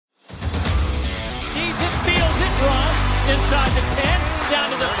sees it, feels it, runs inside the 10, down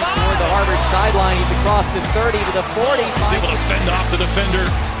to the 5. Toward the Harvard sideline, he's across the 30 to the 40. He's able to fend off the defender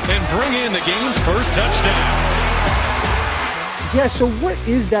and bring in the game's first touchdown. Yeah, so what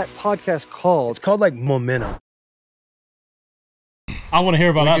is that podcast called? It's called like Momentum. I want to hear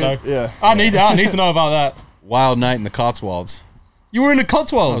about that though. Yeah. I need to know about that. Wild night in the Cotswolds. You were in the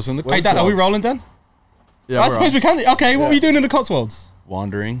Cotswolds. I was in the Hey, Dad, are we rolling then? Yeah, I suppose we can. Okay, what were you doing in the Cotswolds?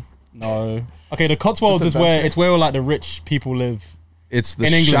 Wandering. No. Okay, the Cotswolds is where all like the rich people live. It's the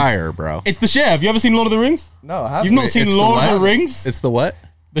in England. Shire, bro. It's the Shire. Have you ever seen Lord of the Rings? No, I haven't. You've not seen It's the Lord of what? the Rings? It's the what?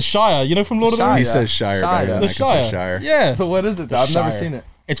 The Shire. You know from Lord of the Shire. Rings? He says Shire better than The I can say Shire. Shire. Yeah. So what is it? The I've never Shire. seen it.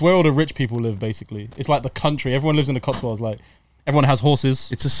 It's where all the rich people live, basically. It's like the country. Everyone lives in the Cotswolds. Like everyone has horses.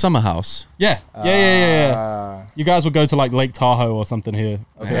 It's a summer house. Yeah. You guys would go to like Lake Tahoe or something here.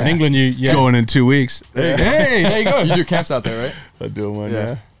 Okay. In England, Going in 2 weeks. Hey, there you go. You do camps out there, right? I do one,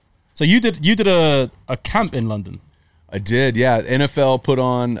 yeah. So you did a camp in London. I did, yeah. NFL put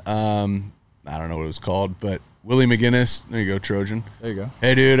on, I don't know what it was called, but Willie McGinnis. There you go, Trojan. There you go.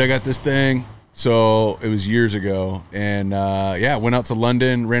 Hey, dude, I got this thing. So it was years ago. And, went out to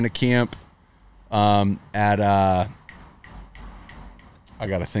London, ran a camp at, I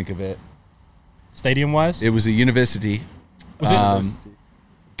got to think of it. Stadium-wise? It was a university. Was it?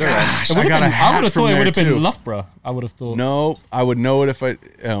 Gosh, I got a I would hat have from thought it there, would have been too. Loughborough. I would have thought. No, I would know it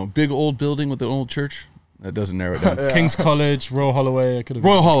if big old building with the old church. That doesn't narrow it down. King's College, Royal Holloway. I could have.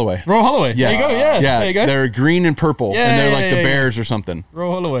 Royal Holloway. Royal Holloway. Yes. There you go. Yeah. There you go. They're green and purple, Yeah, and they're yeah, like yeah, the yeah. Bears or something.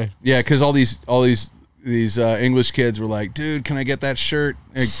 Royal Holloway. Yeah, because all these English kids were like, "Dude, can I get that shirt?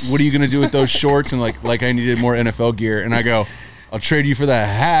 Like, what are you gonna do with those shorts?" And like I needed more NFL gear, and I go, "I'll trade you for that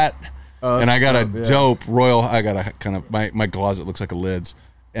hat." And I got a dope Royal. I got a kind of my closet looks like a lids,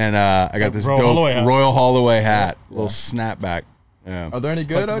 and I got this dope Royal Holloway hat, little snapback. Yeah. Are there any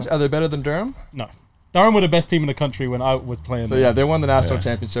good? Are they better than Durham? No. Durham were the best team in the country when I was playing. So yeah, they won the national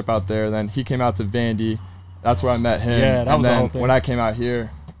championship out there. Then he came out to Vandy. That's where I met him. Yeah, that was the whole then thing. when I came out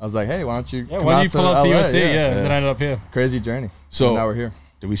here, I was like, hey, why don't you come why out do you pull up to LA? USC? Yeah, and then I ended up here. Crazy journey. So and now we're here.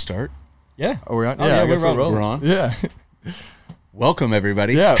 Did we start? Yeah. Oh, we're on? Oh, yeah, yeah, I guess we're we're rolling. We're on? Yeah. Welcome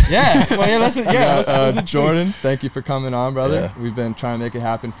everybody. Yeah. Yeah. Well, yeah. Let's Jordan, thank you for coming on, brother. Yeah. We've been trying to make it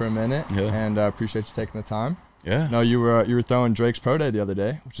happen for a minute, Yeah. and appreciate you taking the time. Yeah. No, you were throwing Drake's Pro Day the other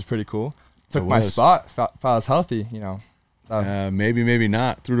day, which is pretty cool. Took I my was. spot. If I was healthy, Maybe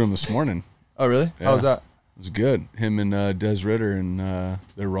not. Threw to him this morning. Oh, really? Yeah. How was that? It was good. Him and Des Ritter, and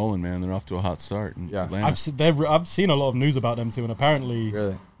they're rolling, man. They're off to a hot start in Yeah. Atlanta. I've seen a lot of news about them too, and apparently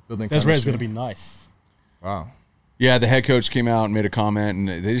Really? Building Des Ritter's chemistry. going to be nice. Wow. Yeah, the head coach came out and made a comment, and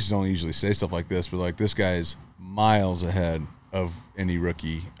they just don't usually say stuff like this, but like this guy's miles ahead of any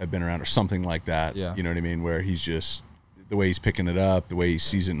rookie I've been around or something like that. Yeah. You know what I mean? Where he's just the way he's picking it up, the way he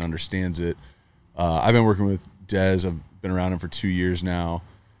sees it and understands it. I've been working with Des. I've been around him for 2 years now.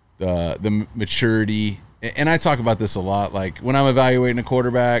 The maturity, and I talk about this a lot. Like when I'm evaluating a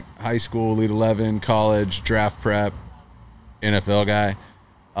quarterback, high school, Elite 11, college, draft prep, NFL guy,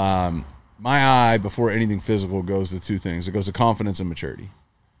 my eye before anything physical goes to two things. It goes to confidence and maturity.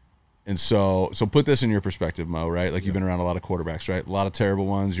 And so put this in your perspective, Mo, right? Like you've been around a lot of quarterbacks, right? A lot of terrible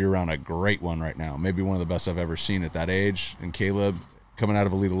ones. You're around a great one right now. Maybe one of the best I've ever seen at that age. And Caleb, coming out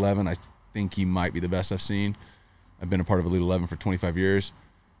of Elite 11, I think he might be the best I've seen. I've been a part of Elite 11 for 25 years.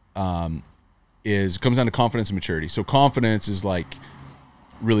 Comes down to confidence and maturity. So confidence is like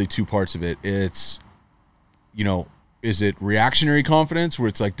really two parts of it. It's, is it reactionary confidence where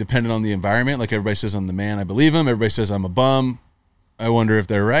it's like dependent on the environment? Like everybody says I'm the man, I believe him. Everybody says I'm a bum, I wonder if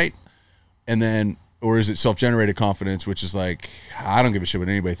they're right. And then, or is it self-generated confidence, which is like, I don't give a shit what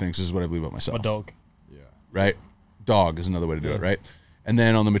anybody thinks. This is what I believe about myself. A dog. Right? Dog is another way to do it, right? And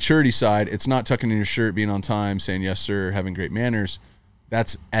then on the maturity side, it's not tucking in your shirt, being on time, saying yes, sir, having great manners.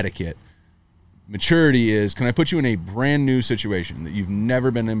 That's etiquette. Maturity is, can I put you in a brand new situation that you've never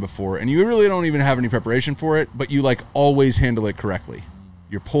been in before, and you really don't even have any preparation for it, but you like always handle it correctly.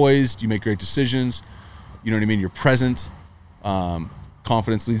 You're poised, you make great decisions, you know what I mean? You're present.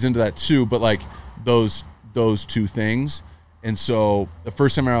 Confidence leads into that too, but like those two things. And so the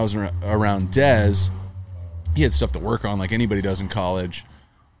first time I was around Des, he had stuff to work on like anybody does in college,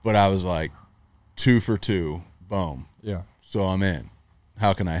 but I was like 2 for 2, boom. Yeah. So I'm in.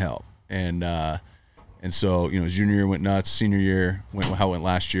 How can I help? And so, junior year went nuts. Senior year went how it went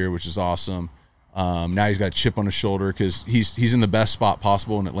last year, which is awesome. Now he's got a chip on his shoulder because he's in the best spot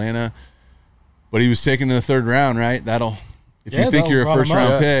possible in Atlanta. But he was taken in the 3rd round, right? If you think you're a first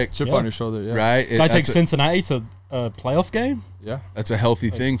round pick, chip on your shoulder, yeah. right? Guy takes Cincinnati to a playoff game. Yeah. That's a healthy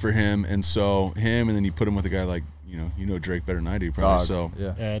thing for him. And so him, and then you put him with a guy like, you know Drake better than I do, probably. So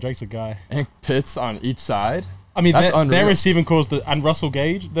yeah. Yeah, Drake's a guy. And Pitts on each side. I mean, That's their unreal. receiving core and Russell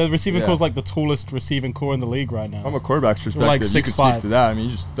Gage, the receiving Yeah. core is like the tallest receiving core in the league right now. From a quarterback's perspective, like you can 6'5". speak to that. I mean,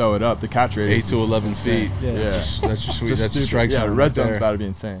 you just throw it up. The catch rate 8 to 11 feet. Yeah. That's just sweet. Just That's a stupid. strike Yeah, zone. red right zone's there. about to be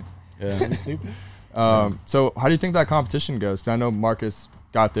insane. Yeah. Pretty stupid. So how do you think that competition goes? 'Cause I know Marcus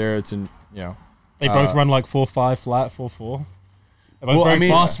got there. It's in, They both run like 4.5 flat, 4.4. They're both Well, very I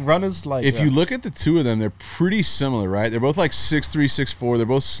mean, fast runners. Like, If you look at the two of them, they're pretty similar, right? They're both like 6'3", 6'4". They're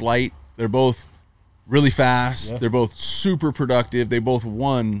both slight. They're both really fast. Yeah. They're both super productive. They both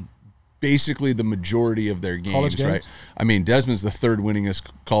won basically the majority of their College games, right? games? I mean, Desmond's the third winningest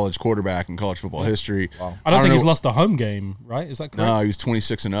college quarterback in college football history. Wow. I don't think he's know- lost a home game, right? Is that correct? No, he was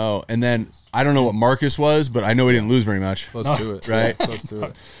 26-0. And then I don't know what Marcus was, but I know he didn't lose very much. Close to it. Right? Close to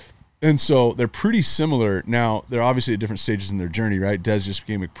it. And so they're pretty similar. Now, they're obviously at different stages in their journey, right? Des just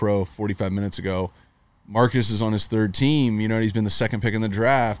became a pro 45 minutes ago. Marcus is on his third team. He's been the second pick in the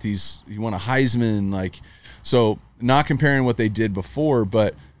draft. He won a Heisman. So not comparing what they did before,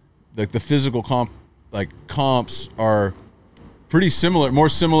 but the physical comps are pretty similar, more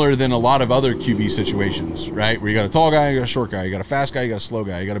similar than a lot of other QB situations, right? Where you got a tall guy, you got a short guy, you got a fast guy, you got a slow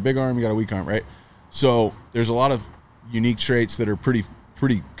guy, you got a big arm, you got a weak arm, right? So there's a lot of unique traits that are pretty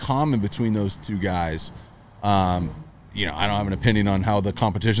common between those two guys. I don't have an opinion on how the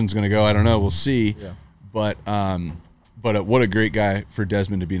competition's going to go. I don't know. We'll see. Yeah. But what a great guy for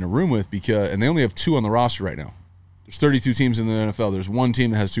Desmond to be in a room with, and they only have 2 on the roster right now. There's 32 teams in the NFL. There's one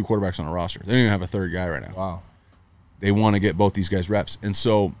team that has 2 quarterbacks on a roster. They don't even have a third guy right now. Wow. They want to get both these guys reps, and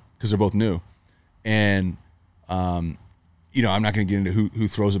so because they're both new, and I'm not going to get into who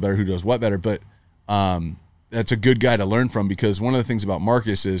throws it better, who does what better, but that's a good guy to learn from, because one of the things about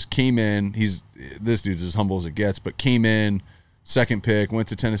Marcus is this dude's as humble as it gets, but came in second pick, went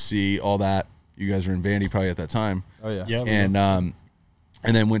to Tennessee, all that. You guys were in Vandy probably at that time. Oh yeah. Yeah.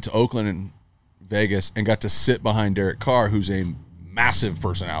 And then went to Oakland and Vegas and got to sit behind Derek Carr, who's a massive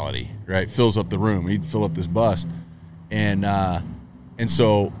personality, right? Fills up the room. He'd fill up this bus. And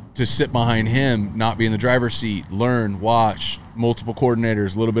so to sit behind him, not be in the driver's seat, learn, watch, multiple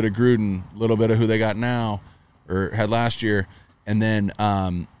coordinators, a little bit of Gruden, a little bit of who they got now or had last year. And then,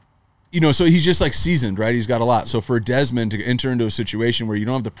 so he's just like seasoned, right? He's got a lot. So for Desmond to enter into a situation where you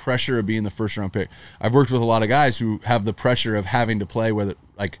don't have the pressure of being the first round pick. I've worked with a lot of guys who have the pressure of having to play, whether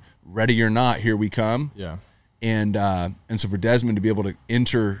like ready or not, here we come. Yeah. And so for Desmond to be able to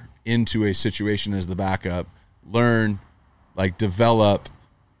enter into a situation as the backup, learn, develop,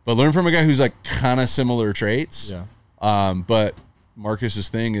 but learn from a guy who's like kind of similar traits. Yeah. But Marcus's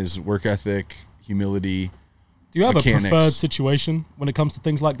thing is work ethic, humility. Do you have mechanics. a preferred situation when it comes to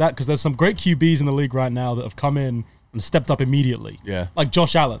things like that? Because there's some great QBs in the league right now that have come in and stepped up immediately. Yeah. Like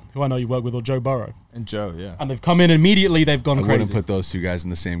Josh Allen, who I know you work with, or Joe Burrow. And Joe, yeah. And they've come in immediately, they've gone I crazy. wouldn't put those two guys in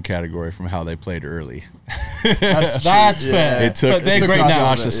the same category from how they played early. That's fair. It took but they're great Josh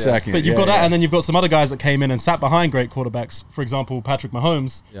now. Josh a second. But you've Yeah, got that, yeah. and then you've got some other guys that came in and sat behind great quarterbacks. For example, Patrick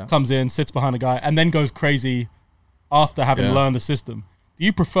Mahomes Yeah. comes in, sits behind a guy, and then goes crazy after having Yeah. learned the system. Do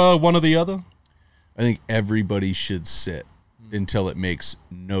you prefer one or the other? I think everybody should sit until it makes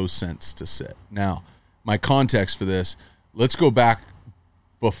no sense to sit. Now, my context for this, let's go back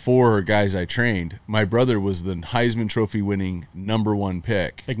before guys I trained. My brother was the Heisman Trophy winning #1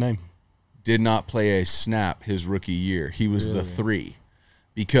 pick. Big name. Did not play a snap his rookie year. He was the 3.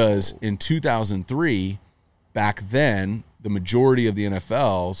 Because in 2003, back then, the majority of the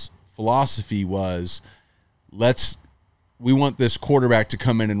NFL's philosophy was, we want this quarterback to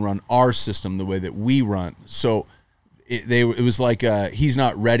come in and run our system the way that we run. So it was like, he's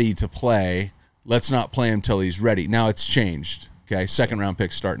not ready to play. Let's not play him till he's ready. Now it's changed. Okay, second-round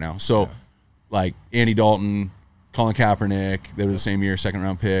picks start now. So, like Andy Dalton, Colin Kaepernick, they were the same year,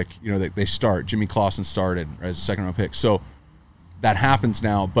 second-round pick. They start. Jimmy Clausen started as a second-round pick. So that happens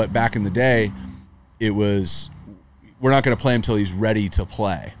now. But back in the day, it was, we're not going to play him till he's ready to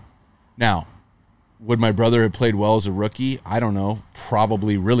play. Now, would my brother have played well as a rookie? I don't know.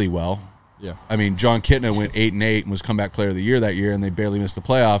 Probably really well. Yeah. I mean, John Kitna went 8-8 and was comeback player of the year that year, and they barely missed the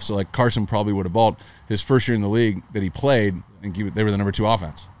playoffs. So, Carson probably would have balled his first year in the league that he played, and they were the number 2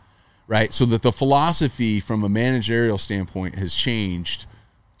 offense, right? So that the philosophy from a managerial standpoint has changed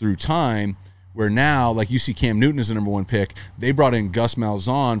through time, where now, like you see Cam Newton as the #1 pick, they brought in Gus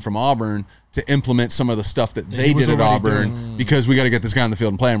Malzahn from Auburn to implement some of the stuff that they was did at already Auburn because we got to get this guy on the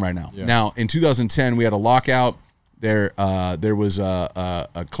field and play him right now. Yeah. Now, in 2010, we had a lockout. There was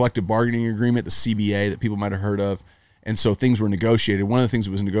a collective bargaining agreement, the CBA, that people might have heard of, and so things were negotiated. One of the things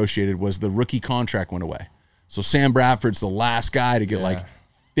that was negotiated was the rookie contract went away. So Sam Bradford's the last guy to get like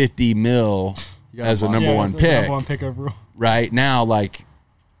 $50 million as a one. number Yeah, one it's a pick. number one pick overall. Right now, like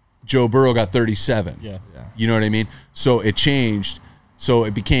Joe Burrow got 37. Yeah. You know what I mean? So it changed. So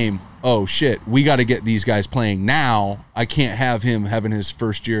it became, oh shit, we got to get these guys playing now. I can't have him having his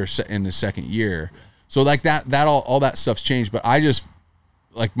first year in his second year. So like that all that stuff's changed. But I just,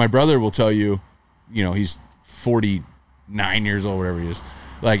 like my brother will tell you, he's 49 years old, whatever he is.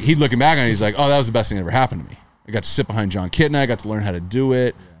 Like he'd looking back on it, he's like, oh, that was the best thing that ever happened to me. I got to sit behind John Kitna. I got to learn how to do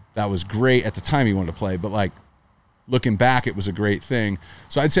it. Yeah. That was great. At the time he wanted to play, but like looking back, it was a great thing.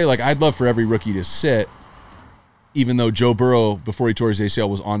 So I'd say like I'd love for every rookie to sit, even though Joe Burrow, before he tore his ACL,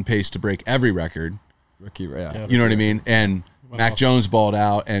 was on pace to break every record. Rookie, yeah. You know what I mean? And Mac Jones balled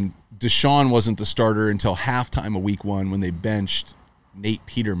out, and Deshaun wasn't the starter until halftime of week 1 when they benched Nate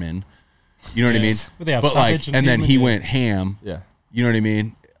Peterman. You know what I mean? But they have But Savage and then Peterman, he yeah. went ham. Yeah. You know what I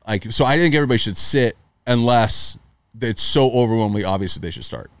mean? Like, so I think everybody should sit unless it's so overwhelmingly obvious that they should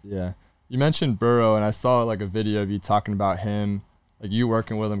start. Yeah. You mentioned Burrow, and I saw like a video of you talking about him, like you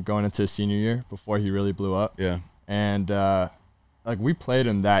working with him going into his senior year before he really blew up. Yeah. And like we played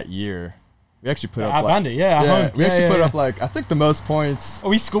him that year. We actually put up At like, Vandy, at home. we actually put yeah. up like I think the most points Oh,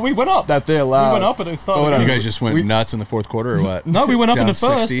 we went up. that they allowed. We went up and it started. whatever. You guys just went nuts in the fourth quarter or what? No, we went up in Down the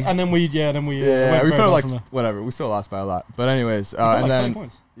first, 60? and then we Yeah, went we very put up well like from there. whatever. We still lost by a lot, but anyways, got and like 30 then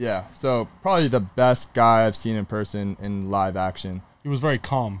points. yeah, so probably the best guy I've seen in person in live action. He was very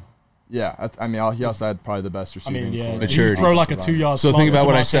calm. Yeah, he also had probably the best I receiving. mean, yeah, core. he Maturity. would throw like a 2-yard. So slant think to about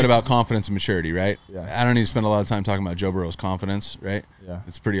what I Jamar said Chase. about confidence and maturity, right? Yeah. I don't need to spend a lot of time talking about Joe Burrow's confidence, right? Yeah.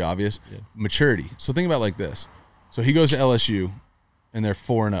 It's pretty obvious. Yeah. Maturity. So think about it like this. So he goes to LSU, and they're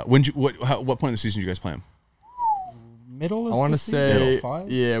 4-0. What point in the season did you guys play him? Middle. Of I want the to season? say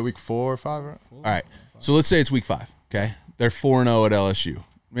Five? yeah, week 4 or 5. Right? All right. So let's say it's week 5, okay? They're 4-0 at LSU.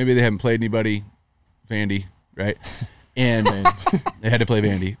 Maybe they haven't played anybody, Vandy, right? And they had to play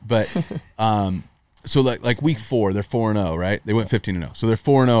Vandy. But so like week 4, they're 4-0, right? They went 15-0. So they're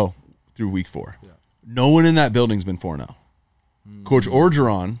 4-0 through week 4. Yeah. No one in that building's been 4-0. Coach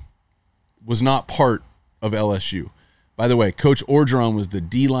Orgeron was not part of LSU. By the way, Coach Orgeron was the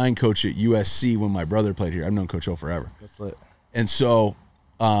D-line coach at USC when my brother played here. I've known Coach O forever. That's lit. And so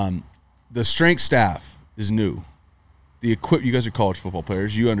the strength staff is new. You guys are college football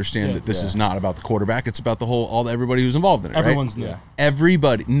players. You understand that this is not about the quarterback. It's about everybody who's involved in it, Everyone's right? new.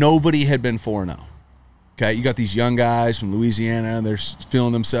 Everybody. Nobody had been 4-0. Okay, you got these young guys from Louisiana, and they're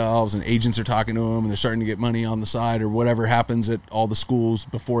feeling themselves, and agents are talking to them, and they're starting to get money on the side or whatever happens at all the schools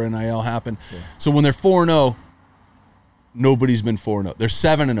before NIL happened. Yeah. So when they're 4-0, nobody's been 4-0. They're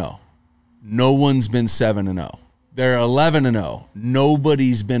 7-0. No one's been 7-0. They're 11-0.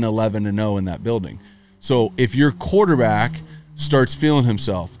 Nobody's been 11-0 in that building. So if your quarterback starts feeling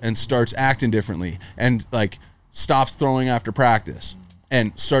himself and starts acting differently and like stops throwing after practice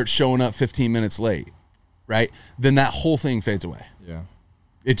and starts showing up 15 minutes late, right? Then that whole thing fades away. Yeah.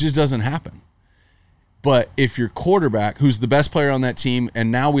 It just doesn't happen. But if your quarterback, who's the best player on that team,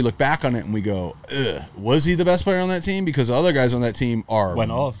 and now we look back on it and we go, ugh, was he the best player on that team? Because the other guys on that team are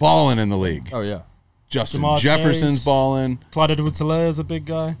Went off. balling in the league. Oh yeah. Justin Jamar Jefferson's Chase. balling. Clyde Edwards-Helaire is a big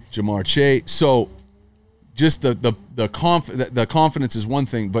guy. Jamar Chase. So just the confidence is one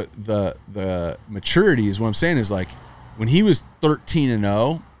thing, but the maturity is what I'm saying is like when he was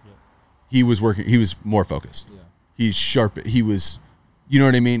 13-0, he was working. He was more focused. Yeah. He's sharp. He was, you know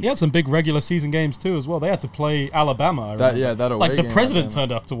what I mean? He had some big regular season games too, as well. They had to play Alabama. I remember. that away like the game, president Alabama.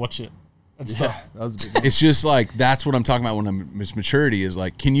 turned up to watch it and stuff. Yeah, that was a big. It's just like that's what I'm talking about when I'm maturity is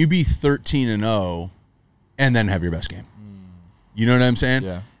like, can you be 13-0 and then have your best game? You know what I'm saying?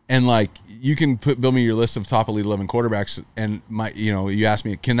 Yeah. And like you can build me your list of top elite 11 quarterbacks, and you ask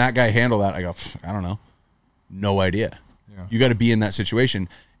me, can that guy handle that? I go, I don't know, no idea. Yeah. You got to be in that situation.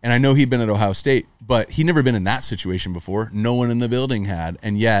 And I know he'd been at Ohio State, but he'd never been in that situation before. No one in the building had,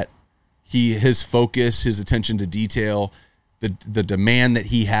 and yet his focus, his attention to detail, the demand that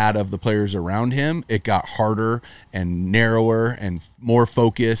he had of the players around him, it got harder and narrower and more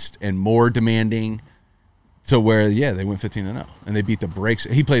focused and more demanding to where, they went 15-0 and they beat the brakes.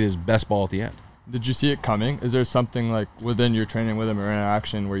 He played his best ball at the end. Did you see it coming? Is there something like within your training with him or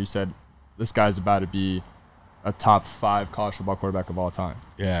interaction where you said, this guy's about to be a top 5 college football quarterback of all time?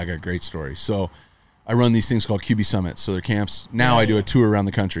 Yeah, I got a great story. So I run these things called QB Summits. So they're camps. Now I do a tour around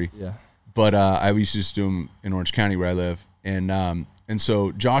the country. Yeah. But I used to just do them in Orange County where I live. And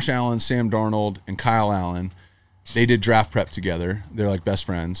so Josh Allen, Sam Darnold, and Kyle Allen, they did draft prep together. They're like best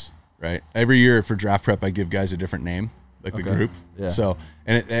friends, right? Every year for draft prep, I give guys a different name, like the group. Yeah. So,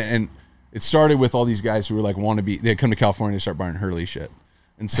 and it started with all these guys who were like they'd come to California to start buying Hurley shit.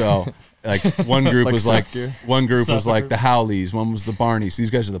 And so, like one group Like was like surf gear? one group was Surfer like group. the Howleys, one was the Barneys. These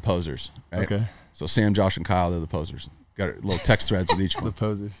guys are the posers, right? Okay. So Sam, Josh, and Kyle, they're the posers. Got little text threads with each The one.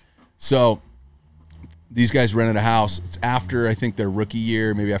 posers. So these guys rented a house. It's after, I think, their rookie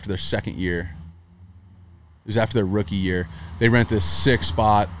year, maybe after their second year. It was after their rookie year. They rent this sick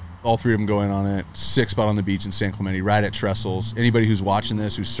spot. All three of them go in on it. Sick spot on the beach in San Clemente, right at Trestles. Anybody who's watching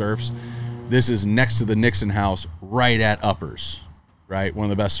this, who surfs, this is next to the Nixon house, right at Uppers, right? One of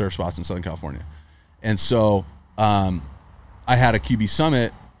the best surf spots in Southern California. And so I had a QB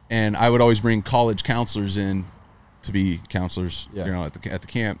summit, and I would always bring college counselors in to be counselors, at the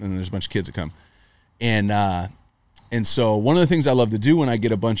camp, and there's a bunch of kids that come. And so one of the things I love to do when I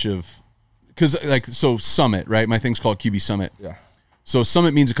get a bunch of, so summit, right? My thing's called QB Summit. Yeah. So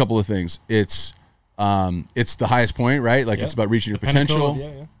summit means a couple of things. It's the highest point, right? Like it's about reaching your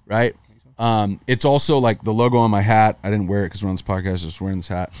potential, right? It's also like the logo on my hat. I didn't wear it because we're on this podcast. I was just wearing this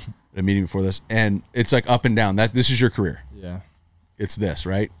hat at a meeting before this, and it's like up and down. This is your career. Yeah. It's this,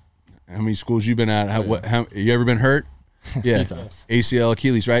 right? How many schools you been at? How you ever been hurt? Yeah, ACL,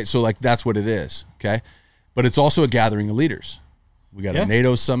 Achilles, right? So like that's what it is, okay? But it's also a gathering of leaders. We got a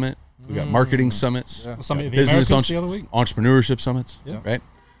NATO summit. We got marketing summits, business the other week. entrepreneurship summits, right?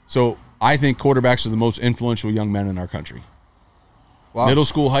 So I think quarterbacks are the most influential young men in our country. Wow. Middle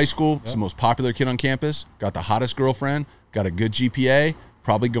school, high school, it's the most popular kid on campus, got the hottest girlfriend, got a good GPA,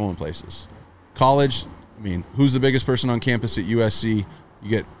 probably going places. College, I mean, who's the biggest person on campus at USC? You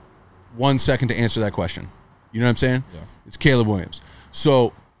get 1 second to answer that question. You know what I'm saying? Yeah. It's Caleb Williams.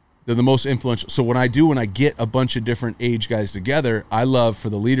 So they're the most influential. So when I get a bunch of different age guys together, I love for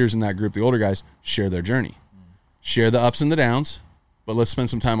the leaders in that group, the older guys, share their journey. Share the ups and the downs, but let's spend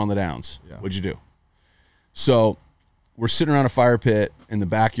some time on the downs. Yeah. What'd you do? So we're sitting around a fire pit in the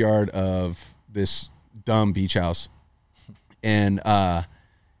backyard of this dumb beach house. And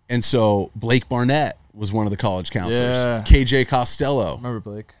so Blake Barnett was one of the college counselors. Yeah. KJ Costello Remember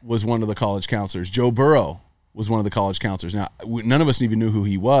Blake? was one of the college counselors. Joe Burrow was one of the college counselors. Now, none of us even knew who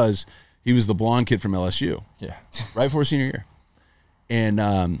he was. He was the blonde kid from LSU. Yeah. Right before senior year.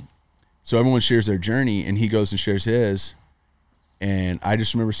 And so everyone shares their journey, and he goes and shares his. And I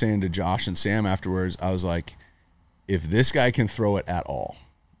just remember saying to Josh and Sam afterwards, I was like, if this guy can throw it at all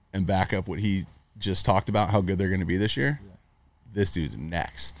and back up what he just talked about, how good they're going to be this year, this dude's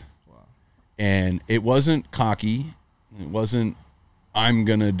next. Wow. And it wasn't cocky. It wasn't, I'm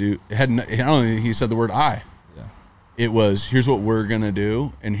going to do, I don't think he said the word I. Yeah. It was, here's what we're going to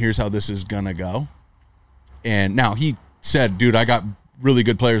do, and here's how this is going to go. And now he said, dude, I got really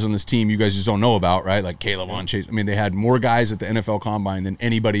good players on this team you guys just don't know about, right? Like Caleb on Chase. I mean, they had more guys at the NFL Combine than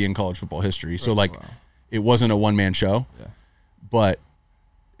anybody in college football history. So, it wasn't a one-man show. Yeah. But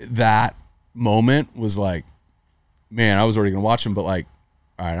that moment was like, man, I was already going to watch them, but like,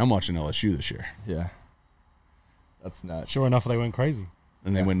 all right, I'm watching LSU this year. Yeah. That's nuts. Sure enough, they went crazy.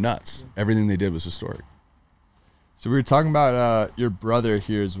 And they went nuts. Everything they did was historic. So we were talking about your brother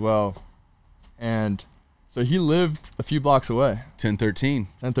here as well. And so he lived a few blocks away. 1013.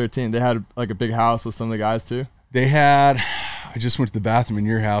 1013. They had like a big house with some of the guys too? They had, I just went to the bathroom in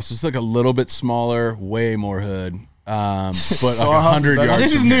your house. It's like a little bit smaller, way more hood. But like 100 yards.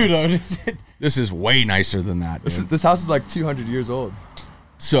 This is new though. This is way nicer than that. This house is like 200 years old.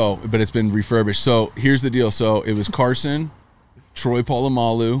 So, but it's been refurbished. So here's the deal. So it was Carson, Troy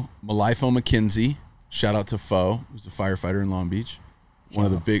Polamalu, Malifo McKenzie. Shout out to Foe, who's a firefighter in Long Beach. One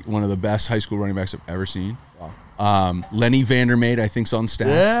of the best high school running backs I've ever seen. Wow. Lenny Vandermeid, I think's on staff.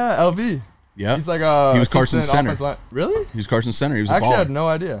 Yeah, LV. Yeah. He's like he was Carson's center. Really? He was Carson's center. He was a baller. I actually had no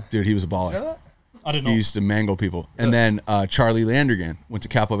idea. Dude, he was a baller. Did you know that? I didn't know. He used to mangle people. Yeah. And then Charlie Landergan went to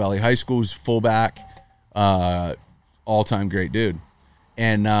Capo Valley High School. He was fullback, all-time great dude.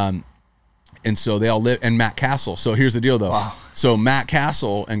 And so they all live, and Matt Castle. So here's the deal, though. Wow. So Matt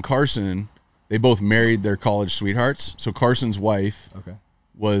Castle and Carson, they both married their college sweethearts. So Carson's wife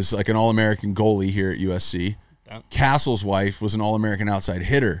was like an All-American goalie here at USC. Yeah. Castle's wife was an All-American outside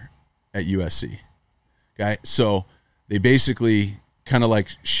hitter at USC. Okay, so they basically kind of like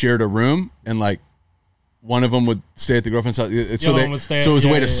shared a room, and like one of them would stay at the girlfriend's house. So it was a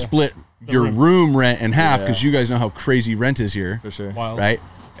way to split your room rent in half, because you guys know how crazy rent is here. For sure. Wild. Right?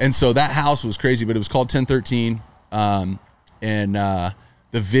 And so that house was crazy, but it was called 1013. And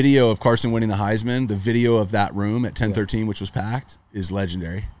the video of Carson winning the Heisman, the video of that room at 1013, which was packed, is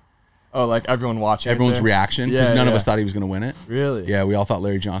legendary. Oh, like everyone watching everyone's reaction, because none of us thought he was going to win it. Really? Yeah, we all thought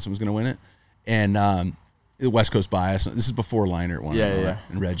Larry Johnson was going to win it. And the West Coast bias. This is before Leinart won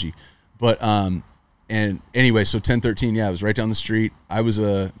and Reggie. But and anyway, so 1013, it was right down the street. I was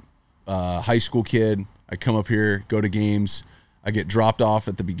a high school kid. I come up here, go to games. I get dropped off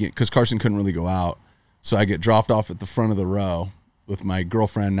at the beginning because Carson couldn't really go out. So I get dropped off at the front of the row with my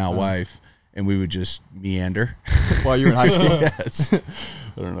girlfriend, now wife, and we would just meander. While you were in high school? Yes.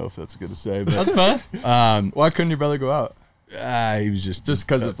 I don't know if that's good to say, but That's fair. Why couldn't your brother go out? he was just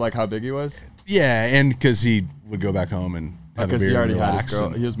Because of like how big he was? yeah, and because he would go back home and have a Because beer he already and had relax his girl.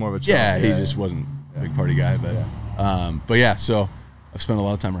 and- He was more of a chill. yeah, he just wasn't a big party guy, but yeah, so I've spent a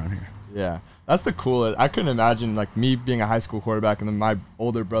lot of time around here. Yeah. That's the coolest. I couldn't imagine like me being a high school quarterback and then my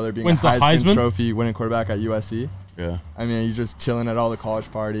older brother being Wins a the Heisman Heisman? Trophy winning quarterback at USC. Yeah, I mean, you're just chilling at all the college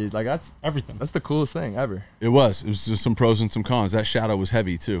parties. Like that's Everything. the coolest thing ever. it was just some pros and some cons. That shadow was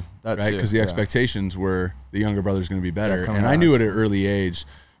heavy too, That right? too, Because the yeah. expectations were the younger brother's going to be better, coming and out I of knew high at an early age.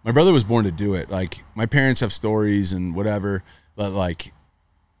 My brother was born to do it. Like my parents have stories and whatever, but like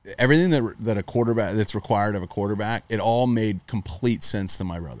everything that a quarterback that's required of a quarterback, it all made complete sense to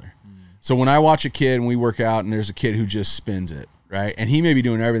my brother. So when I watch a kid and we work out and there's a kid who just spins it, right? And he may be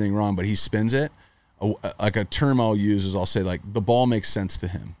doing everything wrong, but he spins it. Like a term I'll use is I'll say like the ball makes sense to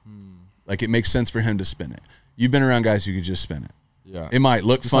him. Like it makes sense for him to spin it. You've been around guys who could just spin it. Yeah. It might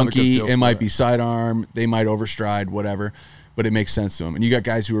look Just have a good funky. feel It for might it. be sidearm. They might overstride, whatever, but it makes sense to them. And you got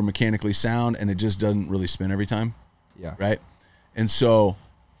guys who are mechanically sound and it just doesn't really spin every time. Yeah. Right. And so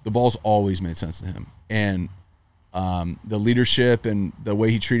the ball's always made sense to him. And the leadership and the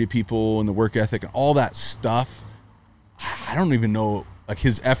way he treated people and the work ethic and all that stuff, I don't even know, like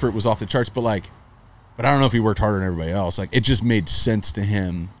his effort was off the charts, but I don't know if he worked harder than everybody else. Like it just made sense to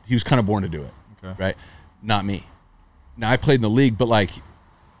him. He was kind of born to do it. Okay. Right. Not me. Now I played in the league, but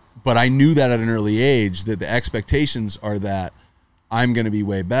I knew that at an early age that the expectations are that I'm going to be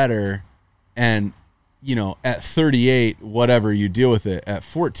way better. And, you know, at 38, whatever, you deal with it. At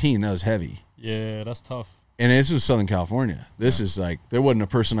 14, that was heavy. Yeah, that's tough. And this was Southern California. This is like, there wasn't a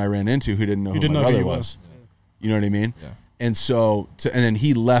person I ran into who didn't know who didn't my know who brother he was. was. You know what I mean? Yeah. And so, and then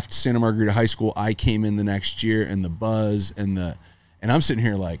he left Santa Margarita High School. I came in the next year, and the buzz and I'm sitting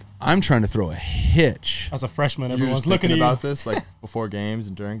here like, I'm trying to throw a hitch As a freshman, You were everyone's just looking thinking at you. about this like before games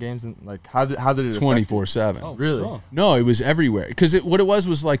and during games and like how did it affect you? 24/7. Oh, Really? sure. No, it was everywhere. Because what it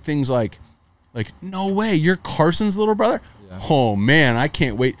was like things like, no way, you're Carson's little brother? Yeah. Oh, man, I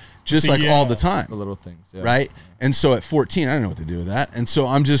can't wait. Just See, like all yeah. the time. The little things, yeah. Right? And so at 14, I didn't know what to do with that. And so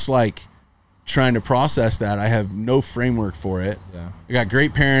I'm just like trying to process that. I have no framework for it. Yeah. I got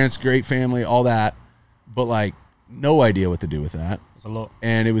great parents, great family, all that, but like no idea what to do with that. It's a lot.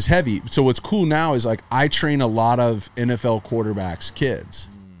 And it was heavy. So what's cool now is like I train a lot of NFL quarterbacks' kids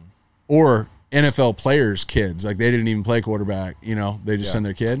or NFL players' kids. Like they didn't even play quarterback, you know, they just Yeah. send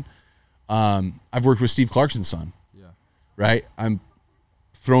their kid. I've worked with Steve Clarkson's son, Yeah. right? I'm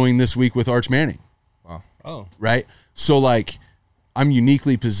throwing this week with Arch Manning, Wow. Oh, right? So like I'm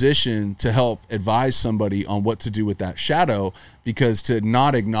uniquely positioned to help advise somebody on what to do with that shadow, because to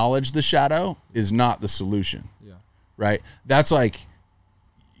not acknowledge the shadow is not the solution. Yeah. Right? That's like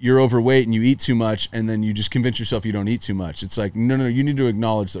you're overweight and you eat too much and then you just convince yourself you don't eat too much. It's like, no, you need to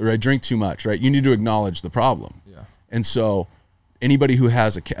acknowledge, or I drink too much, right? You need to acknowledge the problem. Yeah. And so anybody who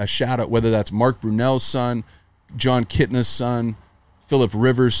has a shadow, whether that's Mark Brunell's son, John Kitna's son, Phillip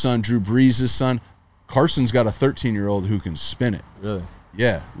Rivers' son, Drew Brees' son, Carson's got a 13-year-old who can spin it. Really?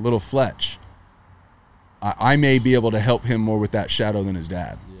 Yeah, little Fletch. I may be able to help him more with that shadow than his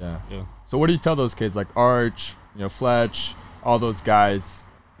dad. Yeah. yeah. So what do you tell those kids like Arch, Fletch, all those guys?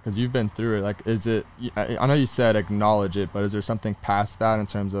 Because you've been through it. Like, is it? I know you said acknowledge it, but is there something past that in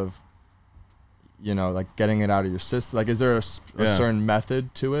terms of, like getting it out of your system? Like, is there a Yeah. certain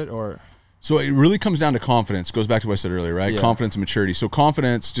method to it, or? So it really comes down to confidence. Goes back to what I said earlier, right? Yeah. Confidence and maturity. So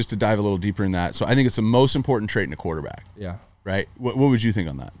confidence, just to dive a little deeper in that. So I think it's the most important trait in a quarterback, Yeah. right? What would you think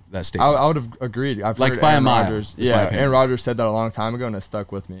on that statement? I would have agreed. I've Like heard by a Aaron mile, Rodgers. is my Yeah, opinion. Aaron Rodgers said that a long time ago, and it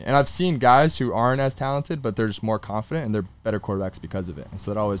stuck with me. And I've seen guys who aren't as talented, but they're just more confident, and they're better quarterbacks because of it. And so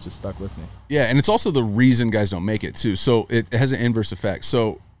it always just stuck with me. Yeah, and it's also the reason guys don't make it too. So it has an inverse effect.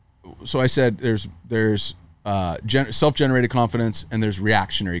 So I said there's self-generated confidence and there's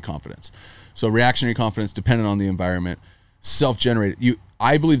reactionary confidence. So reactionary confidence dependent on the environment. Self-generated.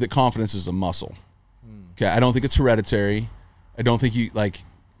 I believe that confidence is a muscle. Okay, I don't think it's hereditary. I don't think you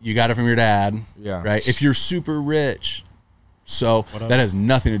got it from your dad. Yeah. Right. If you're super rich, so Whatever. that has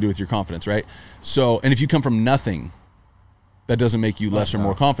nothing to do with your confidence, right? So, and if you come from nothing, that doesn't make you less or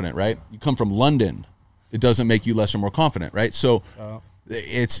more confident, right? You come from London, it doesn't make you less or more confident, right? So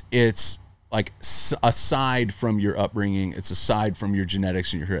it's like aside from your upbringing, it's aside from your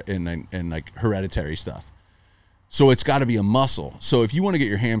genetics and your and like hereditary stuff. So it's got to be a muscle. So if you want to get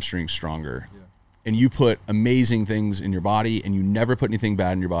your hamstrings stronger, and you put amazing things in your body and you never put anything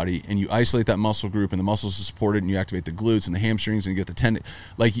bad in your body, and you isolate that muscle group and the muscles are supported and you activate the glutes and the hamstrings and you get the tendon,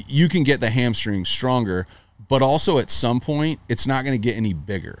 like you can get the hamstrings stronger, but also at some point it's not going to get any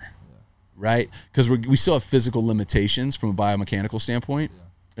bigger. right? Because we still have physical limitations from a biomechanical standpoint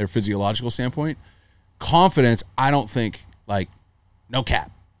or physiological standpoint. Confidence, I don't think, like, no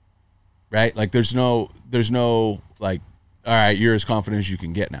cap, right? Like there's no like, all right, you're as confident as you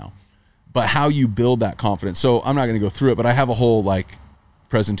can get now. But how you build that confidence. So I'm not going to go through it, but I have a whole like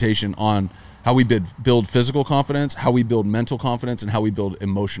presentation on how we build physical confidence, how we build mental confidence, and how we build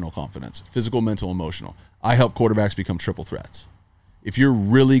emotional confidence. Physical, mental, emotional. I help quarterbacks become triple threats. If you're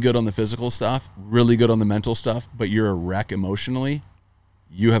really good on the physical stuff, really good on the mental stuff, but you're a wreck emotionally,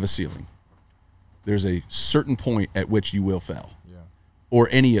 you have a ceiling. There's a certain point at which you will fail. Yeah. Or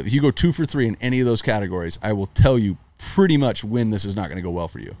if you go 2 for 3 in any of those categories, I will tell you pretty much when this is not going to go well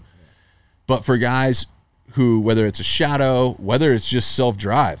for you. Yeah. But for guys who, whether it's a shadow, whether it's just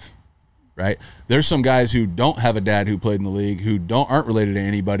self-drive, right? There's some guys who don't have a dad who played in the league, who aren't related to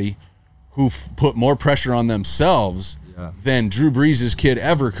anybody, who put more pressure on themselves than Drew Brees' kid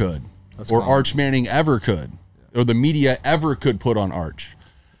ever could, or Arch Manning ever could, or the media ever could put on Arch.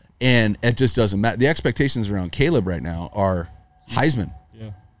 And it just doesn't matter. The expectations around Caleb right now are Heisman.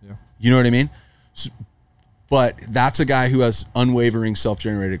 Yeah. You know what I mean? But that's a guy who has unwavering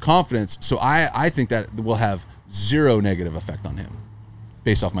self-generated confidence. So I think that will have zero negative effect on him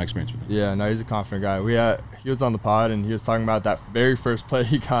based off my experience with him. Yeah, no, he's a confident guy. He was on the pod, and he was talking about that very first play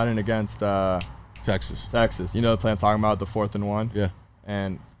he got in against Texas. You know the play I'm talking about, the 4th and 1? Yeah.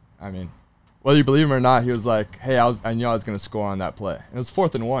 And, I mean, whether you believe him or not, he was like, hey, I knew I was going to score on that play. And it was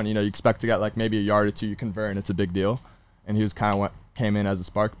 4th and 1. You know, you expect to get like maybe a yard or two, you convert, and it's a big deal. And he was came in as a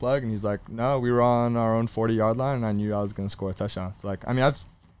spark plug, and he's like, no, we were on our own 40-yard line, and I knew I was going to score a touchdown. So, like, I mean,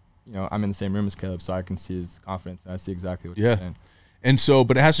 I'm in the same room as Caleb, so I can see his confidence, and I see exactly what he's saying. And so,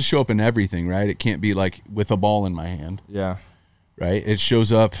 but it has to show up in everything, right? It can't be like with a ball in my hand. Yeah. Right? It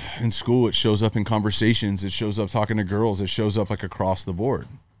shows up in school. It shows up in conversations. It shows up talking to girls. It shows up like across the board.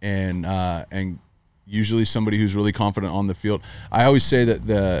 And usually somebody who's really confident on the field. I always say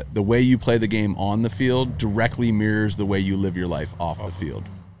that the way you play the game on the field directly mirrors the way you live your life off the field.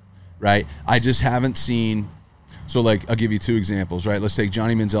 Right? I just haven't seen. So, like, I'll give you 2 examples, right? Let's take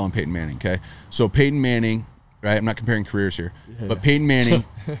Johnny Manziel and Peyton Manning, okay? So Peyton Manning, right? I'm not comparing careers here. But Peyton Manning,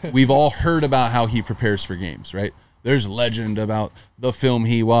 we've all heard about how he prepares for games, right? There's legend about the film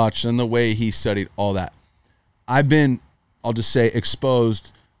he watched and the way he studied, all that. I've been, I'll just say,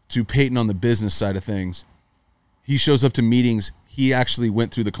 exposed to Peyton on the business side of things. He shows up to meetings. He actually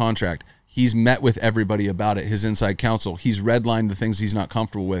went through the contract. He's met with everybody about it, his inside counsel. He's redlined the things he's not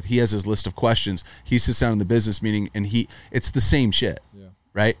comfortable with. He has his list of questions. He sits down in the business meeting, and it's the same shit,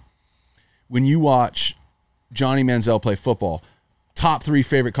 right? When you watch Johnny Manziel play football, top 3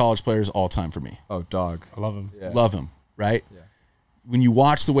 favorite college players all time for me. Oh, dog. I love him. Yeah. Love him, right? Yeah. When you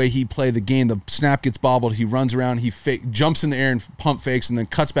watch the way he played the game, the snap gets bobbled, he runs around, he jumps in the air and pump fakes and then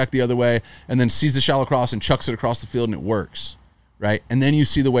cuts back the other way and then sees the shallow cross and chucks it across the field and it works, right? And then you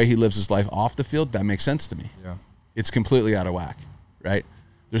see the way he lives his life off the field. That makes sense to me. Yeah. It's completely out of whack, right?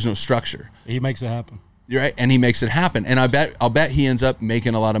 There's no structure. He makes it happen. You're right, and he makes it happen. And I'll bet he ends up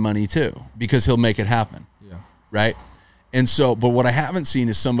making a lot of money too because he'll make it happen. Yeah. Right? And so, but what I haven't seen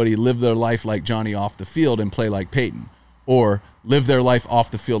is somebody live their life like Johnny off the field and play like Peyton, or live their life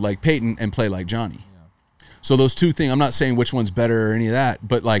off the field like Peyton and play like Johnny. Yeah. So those 2 things, I'm not saying which one's better or any of that,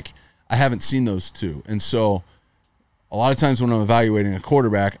 but like I haven't seen those 2. And so a lot of times when I'm evaluating a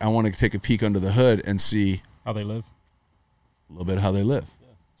quarterback, I want to take a peek under the hood and see how they live. A little bit of how they live. Yeah.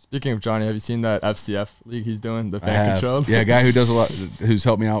 Speaking of Johnny, have you seen that FCF league he's doing, the fan control? Yeah, a guy who does a lot, who's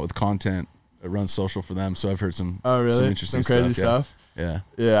helped me out with content. It runs social for them, so I've heard some. Oh, really? Some interesting some crazy stuff. Yeah.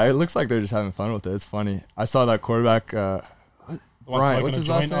 Yeah, it looks like they're just having fun with it. It's funny. I saw that quarterback. Brian, what's his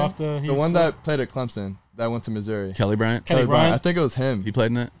last name? The one that played at Clemson that went to Missouri. Kelly Bryant. Kelly Bryant. I think it was him. He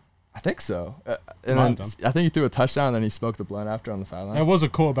played in it. I think so. And then I think he threw a touchdown, and then he smoked the blunt after on the sideline. There was a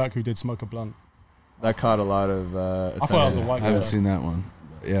quarterback who did smoke a blunt. That caught a lot of attention. I thought it was a white guy. I haven't seen that one.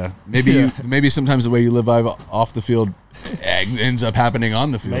 Yeah, maybe sometimes the way you live off the field ends up happening on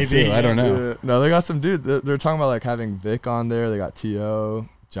the field too. I don't know. Yeah. No, they got some dude. They're talking about like having Vic on there. They got T.O.,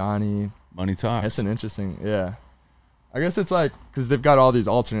 Johnny. Money talks. It's an interesting, I guess it's like because they've got all these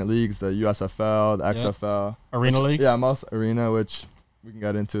alternate leagues: the USFL, the XFL, Arena League. Yeah, most Arena, which we can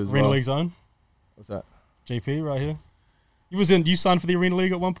get into as Arena well. League zone. What's that? JP right here. You signed for the Arena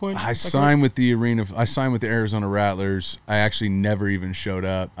League at one point? I signed with the Arizona Rattlers. I actually never even showed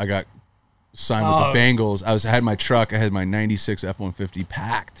up. I got signed with the Bengals. I had my truck. I had my 96 F-150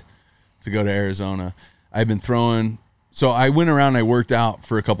 packed to go to Arizona. I've been throwing. So I went around and I worked out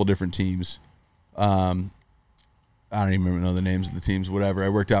for a couple different teams. I don't even know the names of the teams, whatever. I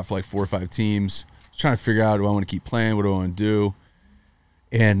worked out for like 4 or 5 teams. Trying to figure out, do I want to keep playing? What do I want to do?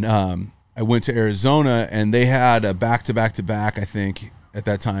 And I went to Arizona, and they had a back-to-back-to-back, I think, at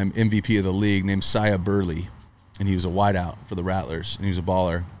that time, MVP of the league named Saya Burley, and he was a wideout for the Rattlers, and he was a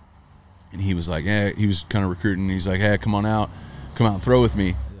baller. And he was like, hey, he was kind of recruiting. He's like, hey, come out and throw with me.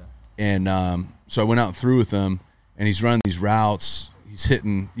 Yeah. And so I went out and threw with him, and he's running these routes. He's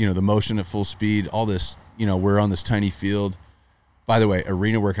hitting, the motion at full speed, all this, we're on this tiny field. By the way,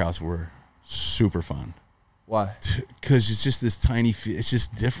 arena workouts were super fun. Why? Because it's just this tiny field. It's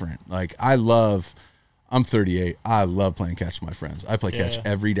just different. Like, I'm 38. I love playing catch with my friends. I play catch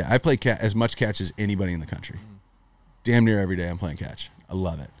every day. I play as much catch as anybody in the country. Damn near every day I'm playing catch. I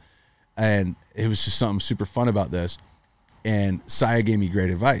love it. And it was just something super fun about this. And Saya gave me great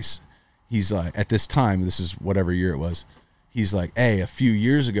advice. He's like, at this time, this is whatever year it was, he's like, hey, a few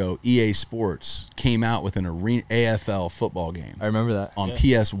years ago, EA Sports came out with an arena AFL football game. I remember that. On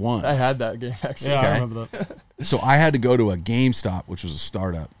PS1. I had that game, actually. Yeah, I remember that. So I had to go to a GameStop, which was a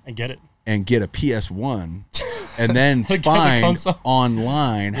startup. And get a PS1 and then find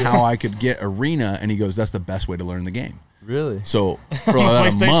online how I could get Arena. And he goes, that's the best way to learn the game. Really? So for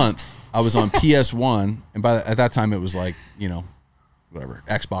about a month, I was on PS1, and at that time it was like, whatever,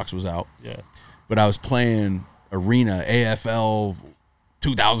 Xbox was out. Yeah. But I was playing Arena, AFL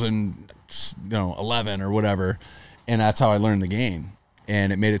 2011 or whatever, and that's how I learned the game.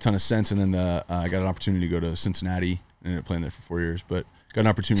 And it made a ton of sense. And then I got an opportunity to go to Cincinnati. I ended up playing there for 4 years, but got an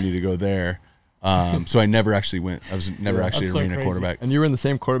opportunity to go there. So I never actually went. I was never actually an arena quarterback. And you were in the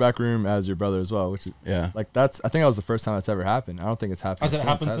same quarterback room as your brother as well, which is I think that was the first time that's ever happened. I don't think it's happened. Has it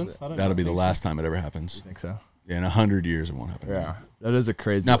happened since? That'll be the last time it ever happens. You think so? Yeah, in 100 years it won't happen. Yeah, that is a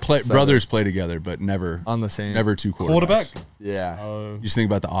crazy. Now brothers play together, but never on the same. Never two quarterback. Yeah. You just think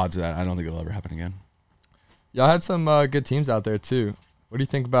about the odds of that. I don't think it'll ever happen again. Y'all had some good teams out there too. What do you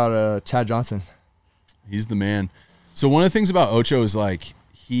think about Chad Johnson? He's the man. So one of the things about Ocho is like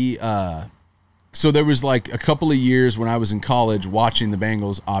he. So there was like a couple of years when I was in college watching the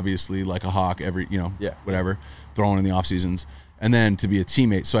Bengals, obviously like a hawk every, whatever, throwing in the off seasons, and then to be a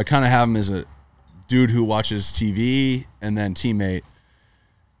teammate. So I kind of have him as a dude who watches TV and then teammate.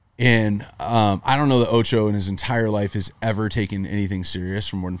 And I don't know that Ocho in his entire life has ever taken anything serious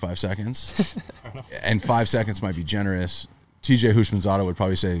for more than 5 seconds. And 5 seconds might be generous. TJ Houshmandzadeh would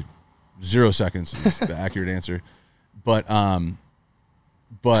probably say 0 seconds is the accurate answer. But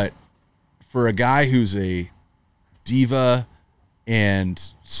for a guy who's a diva and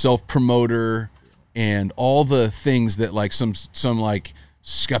self-promoter and all the things that like some like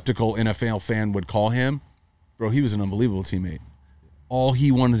skeptical NFL fan would call him, bro, he was an unbelievable teammate. All he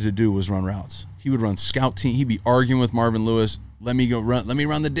wanted to do was run routes. He would run scout team. He'd be arguing with Marvin Lewis. Let me run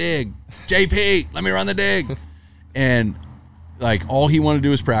the dig. JP, let me run the dig. And like all he wanted to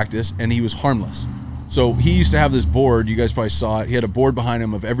do was practice, and he was harmless. So he used to have this board. You guys probably saw it. He had a board behind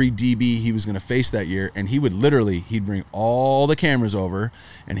him of every DB he was going to face that year, and he'd bring all the cameras over,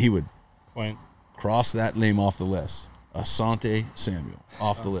 and he would cross that name off the list. Asante Samuel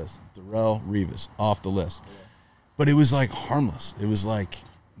off the list. Darrelle Revis off the list. But it was like harmless. It was like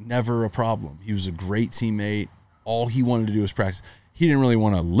never a problem. He was a great teammate. All he wanted to do was practice. He didn't really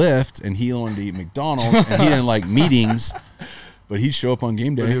want to lift, and he wanted to eat McDonald's, and he didn't like meetings. But he'd show up on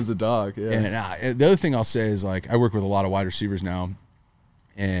game day. But he was a dog, yeah. And the other thing I'll say is, like, I work with a lot of wide receivers now,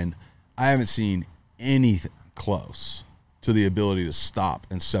 and I haven't seen anything close to the ability to stop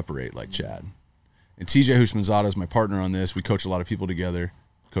and separate like Chad. And TJ Houshmandzadeh is my partner on this. We coach a lot of people together,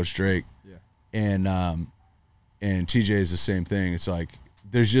 Coach Drake. Yeah. And TJ is the same thing. It's like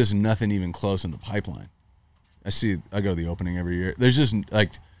there's just nothing even close in the pipeline. I go to the opening every year. There's just,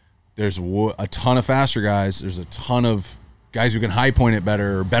 like, there's a ton of faster guys. There's a ton of guys who can high point it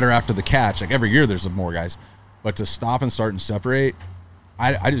better or better after the catch. Like every year there's more guys. But to stop and start and separate,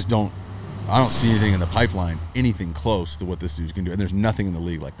 I don't see anything in the pipeline, anything close to what this dude can do. And there's nothing in the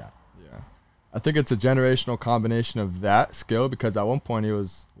league like that. Yeah. I think it's a generational combination of that skill, because at one point he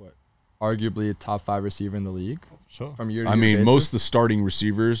was arguably a top 5 receiver in the league. Sure. From year to year basis. Most of the starting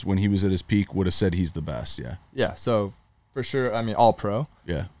receivers when he was at his peak would have said he's the best, yeah. Yeah, so for sure, all pro.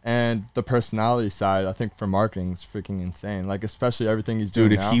 Yeah. And the personality side, I think for marketing is freaking insane. Like, especially everything he's doing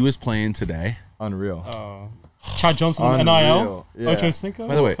now. Dude, if he was playing today. Unreal. Chad Johnson, NIL? Yeah. Ocho Cinco?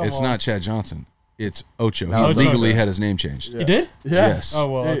 By the way, it's not Chad Johnson. It's Ocho. No, he legally had his name changed. Yeah. He did? Yeah. Yes. Oh,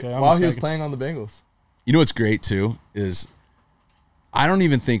 well, okay. While he was playing on the Bengals. You know what's great, too, is I don't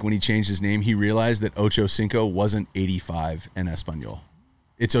even think when he changed his name, he realized that Ocho Cinco wasn't 85 in Espanol.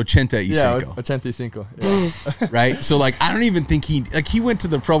 It's Ochenta y Cinco. Yeah, Ochenta y Cinco. Yeah. Right? So, like, I don't even think he went to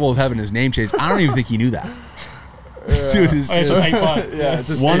the trouble of having his name changed. I don't even think he knew that. This dude is Oh, it's just just 8'5". Yeah, it's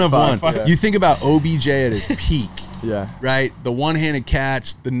just one of 8'5", one. yeah. You think about OBJ at his peak, Yeah. right? The one-handed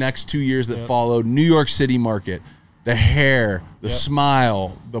catch, the next 2 years that followed, New York City market, the hair, the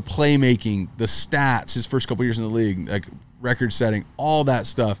smile, the playmaking, the stats, his first couple years in the league, like record setting, all that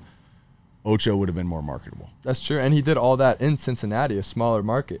stuff. Ocho would have been more marketable. That's true. And he did all that in Cincinnati, a smaller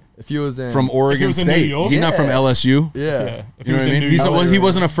market. If he was in From Oregon was in New State. York? He's not from Yeah. LSU. Yeah. Yeah. If You know was what I in mean? New York- He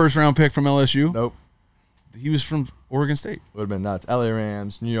wasn't a first-round pick from LSU. Nope. He was from Oregon State. Would have been nuts. LA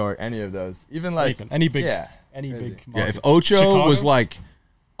Rams, New York, any of those. Even like Anything. Any big, Yeah. any Crazy. big. Yeah, if market. Ocho Chicago? was like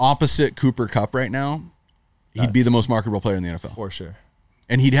opposite Cooper Kupp right now, he'd be Nuts. the most marketable player in the NFL. for sure.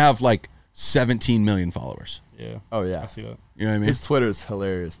 And he'd have like 17 million followers. yeah, Oh yeah. I see that. You know what I mean? His Twitter's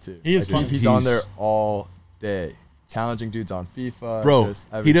hilarious too. He is funny. He's on there all day, challenging dudes on FIFA. Bro, just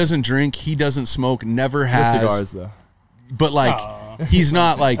he everything. doesn't drink, he doesn't smoke, never No has. cigars though. But like, Aw. he's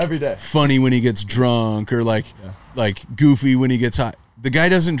not like Every day. funny when he gets drunk or like goofy when he gets high. The guy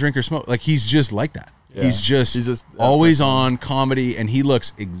doesn't drink or smoke. Like he's just like that. Yeah. He's just that always person. on comedy, and he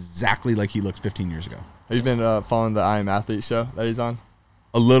looks exactly like he looked 15 years ago. Have you been following the I Am Athlete show that he's on?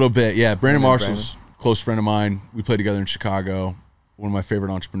 A little bit, yeah. Brandon know Marshall's a close friend of mine. We played together in Chicago. One of my favorite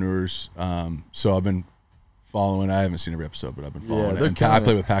entrepreneurs. So I've been following. I haven't seen every episode, but I've been following they're it. And killing I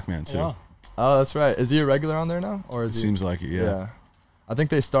play it. with Pac-Man too. Yeah. Oh, that's right. Is he a regular on there now, or It is he? seems like it. Yeah. I think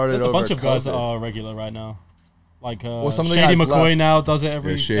they started. There's a over bunch of guys that COVID. are regular right now. Like some of the Shady guys McCoy left. now does it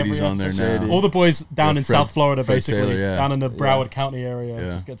every. Yeah, Shady's every on there episode. now. Shady. All the boys down Yeah, in Fred- South Florida, Fred basically, Taylor, yeah. down in the Broward County area,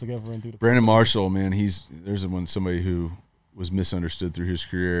 Yeah. just get together and do the. Brandon Marshall, man, there's somebody who was misunderstood through his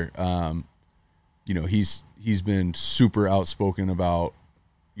career. You know, he's been super outspoken about,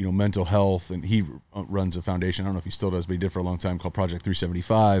 you know, mental health, and he runs a foundation. I don't know if he still does, but he did for a long time, called Project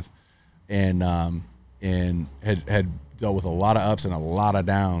 375, and had dealt with a lot of ups and a lot of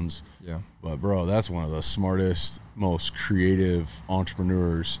downs. Yeah. But bro, that's one of the smartest, most creative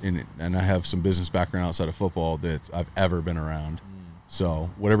entrepreneurs in it. And I have some business background outside of football that I've ever been around. So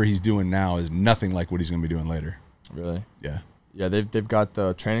whatever he's doing now is nothing like what he's going to be doing later. Really? Yeah. Yeah, they've got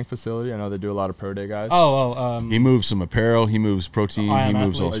the training facility. I know they do a lot of pro day guys. He moves some apparel. He moves protein. I He Am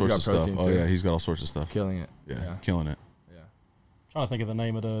moves all Athlete. sorts He's of got stuff. protein, Oh too. yeah, he's got all sorts of stuff. Killing it. Yeah, killing it. trying to think of the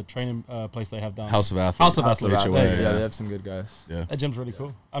name of the training place they have down. House of Athletes. House of House of Athletes. Athletes. There you Yeah, go. they have some good guys. Yeah. That gym's really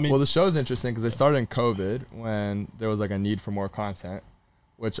cool. I mean, Well, the show's interesting because they started in COVID when there was like a need for more content,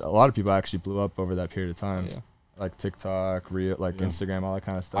 which a lot of people actually blew up over that period of time. Yeah. Like TikTok, Instagram, all that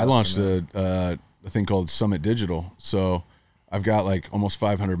kind of stuff. I launched And then- a thing called Summit Digital. So I've got like almost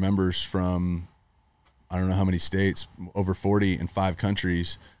 500 members from I don't know how many states, over 40 in 5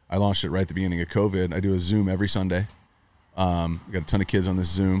 countries. I launched it right at the beginning of COVID. I do a Zoom every Sunday. We got a ton of kids on this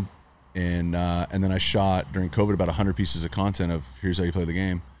Zoom, and then I shot during COVID about 100 pieces of content of here's how you play the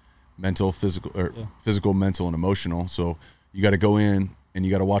game, mental, physical, mental, and emotional. So you got to go in and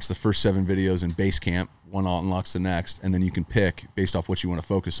you got to watch the first 7 videos in base camp. One unlocks the next, and then you can pick based off what you want to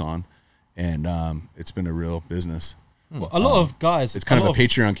focus on. And it's been a real business. well, a lot of guys. It's kind of a lot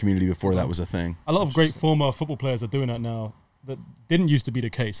Patreon community before that was a thing. A lot of great former football players are doing that now. That didn't used to be the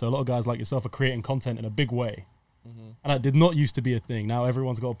case. So a lot of guys like yourself are creating content in a big way, and that did not used to be a thing. Now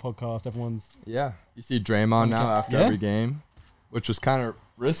everyone's got a podcast. Everyone's Yeah, you see Draymond now after Yeah. every game, which was kind of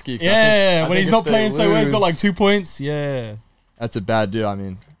risky. 'cause yeah. I When he's if not they playing so well, he's got lose, like 2 points. Yeah, That's a bad deal. I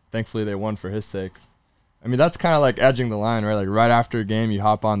mean, thankfully they won for his sake. I mean, that's kind of like edging the line, right? Like right after a game, you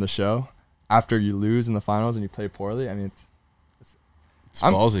hop on the show after you lose in the finals and you play poorly. I mean, It's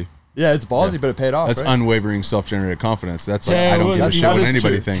I'm- ballsy. yeah, it's ballsy, Yeah. but it paid off. That's right? unwavering self-generated confidence. That's like Yeah, I don't well, give a that shit what is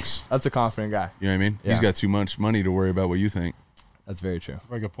anybody true. thinks. That's a confident guy. You know what I mean? Yeah. He's got too much money to worry about what you think. That's very true.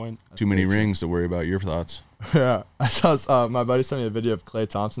 very good point. Too many rings to worry about your thoughts. Yeah, I saw my buddy sent me a video of Klay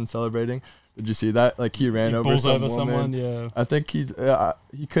Thompson celebrating. Did you see that? Like he ran He over bulls some over woman. someone. Yeah, I think he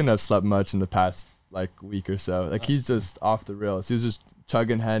couldn't have slept much in the past like week or so. Like he's just off the rails. He was just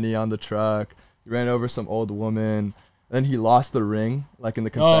chugging Henny on the truck. He ran over some old woman. Then he lost the ring, like in the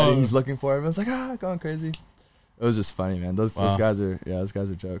confetti. Oh. He's looking for it. Everyone's like, going crazy. It was just funny, man. Those Wow. guys are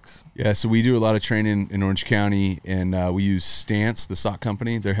jokes. Yeah, so we do a lot of training in Orange County, and we use Stance, the sock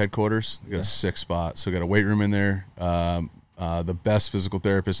company, their headquarters. They got a sick spot. So we got a weight room in there. The best physical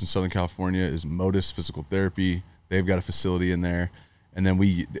therapist in Southern California is Modus Physical Therapy. They've got a facility in there. And then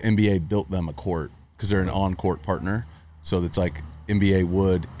the NBA built them a court because they're an on-court partner. So it's like NBA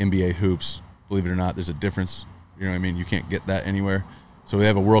wood, NBA hoops. Believe it or not, there's a difference. You know what I mean? You can't get that anywhere. So we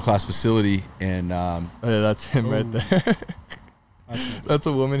have a world-class facility, and Oh, yeah, that's him right there. That's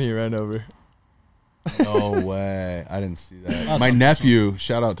a woman he ran over. No way. I didn't see that. That's My unfortunate. nephew,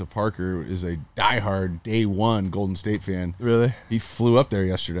 shout out to Parker, is a diehard day one Golden State fan. Really? He flew up there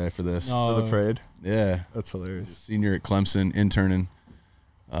yesterday for this. No. For the parade? Yeah. That's hilarious. Senior at Clemson, interning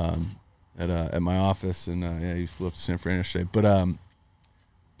at my office. And, yeah, he flew up to San Fran yesterday.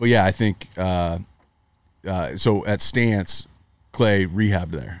 But yeah, I think so at Stance, Clay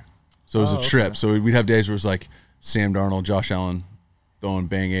rehabbed there. So it was a trip. Okay. So we'd have days where it was like Sam Darnold, Josh Allen throwing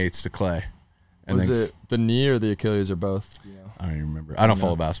bang eights to Clay. And Was then, it the knee or the Achilles or both? You know? I don't even remember. I don't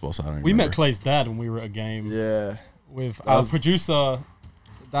follow basketball, so I don't even We remember. met Clay's dad when we were at a game Yeah. with That our was- producer,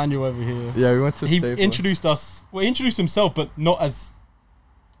 Daniel over here. Yeah, we went to He Staples. introduced us. Well, he introduced himself, but not as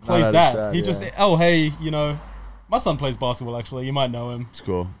Not Clay's as dad. dad, He yeah. just, oh, hey, you know, my son plays basketball, actually. You might know him. It's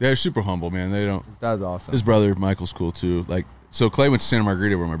cool. They're super humble, man. They don't. His dad's awesome. His brother Michael's cool too. Like, so Clay went to Santa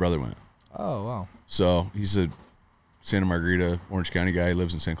Margarita where my brother went. Oh, wow. So he's a Santa Margarita, Orange County guy. He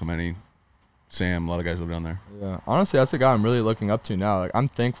lives in San Clemente. Sam, a lot of guys live down there. Yeah. Honestly, that's a guy I'm really looking up to now. Like, I'm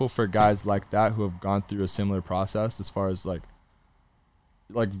thankful for guys like that who have gone through a similar process as far as, like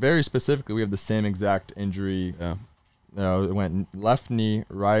very specifically, we have the same exact injury. Yeah. You know, it went left knee,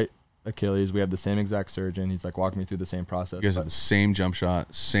 right Achilles. We have the same exact surgeon. He's, like, walking me through the same process. You guys have the same jump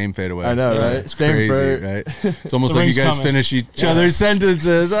shot, same fadeaway. I know, right? It's Same crazy, vert. right? It's almost The like you ring's guys coming. finish each other's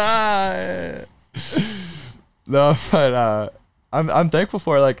sentences. No, but I'm thankful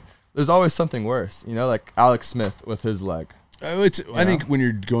for, like, there's always something worse. You know, like Alex Smith with his leg. I think when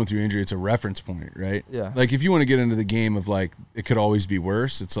you're going through injury, it's a reference point, right? Yeah. Like, if you want to get into the game of, like, it could always be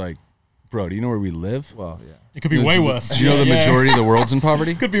worse, it's like, bro, do you know where we live? Well, yeah. It could be way worse. Do you know the Yeah. majority of the world's in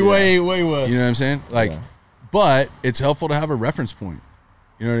poverty? Could be way, way worse. You know what I'm saying? Like, Yeah. but it's helpful to have a reference point.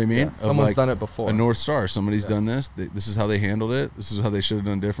 You know what I mean? Yeah. Of, Someone's like, done it before. A North Star. Somebody's done this. This is how they handled it. This is how they should have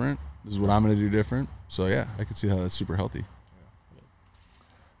done different. This is what I'm going to do different. So, yeah, I can see how that's super healthy.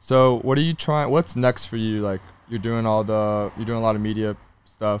 So, what are you trying? What's next for you? Like, you're doing a lot of media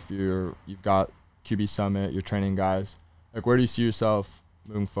stuff. You've got QB Summit. You're training guys. Like, where do you see yourself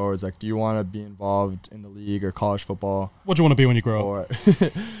moving forwards? Like, do you want to be involved in the league or college football, What do you want to be when you grow up?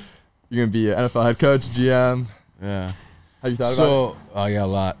 or you're gonna be an NFL head coach, GM? Yeah. Have you thought about So, oh, yeah, a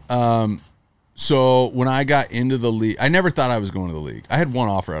lot. So, when I got into the league, I never thought I was going to the league. I had one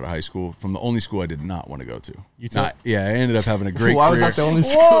offer out of high school from the only school I did not want to go to. UTEP? Yeah, I ended up having a it? great Why career. was that the only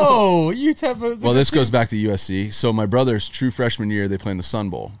school? Whoa, UTEP. Well, this goes back to USC. So my brother's true freshman year, they play in the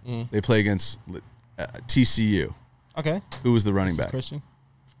Sun Bowl. Mm. They play against TCU. Okay. Who was the running back? Christian.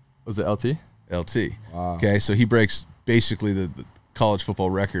 Was it LT? LT. Wow. Okay, so he breaks basically the college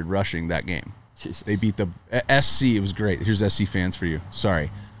football record rushing that game. Jesus. They beat the SC. It was great. Here's SC fans for you. Sorry.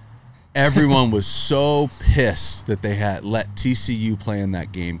 Everyone was so pissed that they had let TCU play in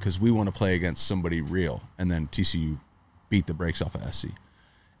that game because we want to play against somebody real. And then TCU beat the brakes off of SC.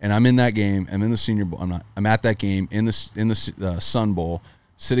 And I'm in that game. I'm in the Senior Bowl. I'm at that game in the Sun Bowl,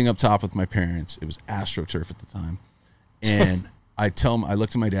 sitting up top with my parents. It was AstroTurf at the time. And I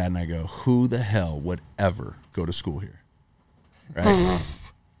looked at my dad and I go, who the hell would ever go to school here? Right?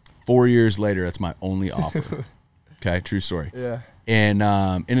 4 years later, that's my only offer. Okay, true story. Yeah. And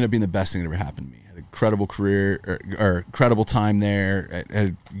ended up being the best thing that ever happened to me. Had a incredible career, or incredible time there. I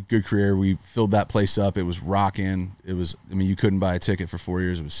had a good career. We filled that place up. It was rocking. It was, I mean, you couldn't buy a ticket for 4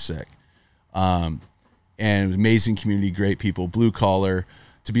 years. It was sick. And it was amazing community, great people, blue collar.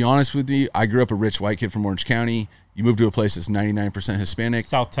 To be honest with you, I grew up a rich white kid from Orange County. You move to a place that's 99% Hispanic.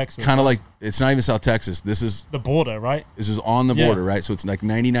 South Texas. Kind of like, it's not even South Texas. This is the border, right? on the Yeah. border, right? So it's like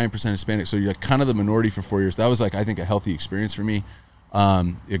 99% Hispanic. So you're like kind of the minority for 4 years. That was like, I think, a healthy experience for me,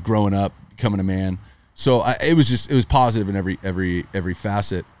 growing up, becoming a man. So it was positive in every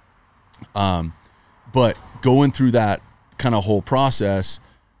facet. But going through that kind of whole process,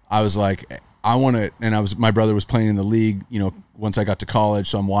 I was like, I want to, and my brother was playing in the league, once I got to college.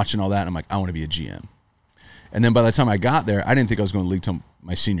 So I'm watching all that and I'm like, I want to be a GM. And then by the time I got there, I didn't think I was going to the league till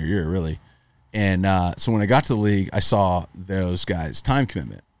my senior year, really. And so when I got to the league, I saw those guys' time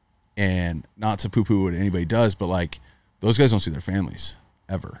commitment. And not to poo-poo what anybody does, but like those guys don't see their families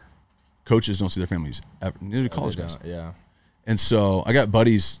ever. Coaches don't see their families ever. Neither do college guys. Yeah. And so I got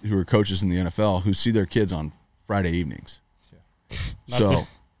buddies who are coaches in the NFL who see their kids on Friday evenings.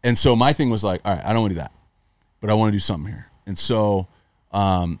 So my thing was like, all right, I don't want to do that, but I want to do something here. And so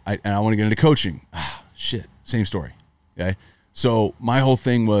I want to get into coaching. Shit, same story. Okay. So my whole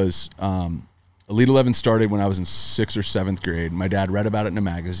thing was Elite 11 started when I was in 6th or 7th grade. My dad read about it in a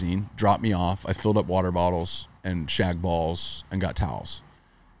magazine, dropped me off. I filled up water bottles and shag balls and got towels.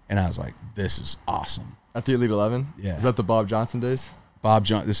 And I was like, this is awesome. At the Elite 11? Yeah. Is that the Bob Johnson days? I'm in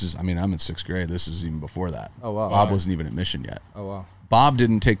 6th grade. This is even before that. Oh, wow. Bob wasn't even at Mission yet. Oh, wow. Bob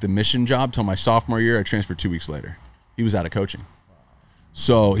didn't take the mission job till my sophomore year. I transferred 2 weeks later. He was out of coaching.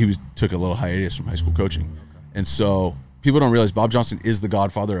 So he took a little hiatus from high school coaching. And so people don't realize Bob Johnson is the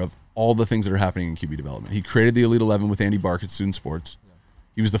godfather of all the things that are happening in QB development. He created the Elite 11 with Andy Bark at Student Sports.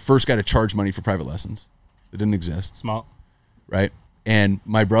 He was the first guy to charge money for private lessons. It didn't exist. Smart. Right? And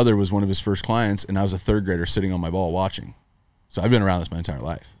my brother was one of his first clients, and I was a third grader sitting on my ball watching. So I've been around this my entire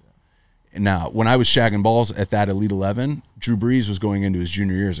life. And now, when I was shagging balls at that Elite 11, Drew Brees was going into his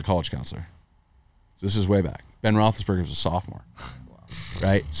junior year as a college counselor. So this is way back. Ben Roethlisberger was a sophomore.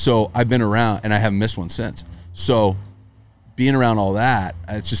 Right? So I've been around, and I haven't missed one since. So being around all that,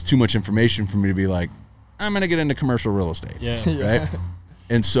 it's just too much information for me to be like, I'm going to get into commercial real estate. Yeah. Right?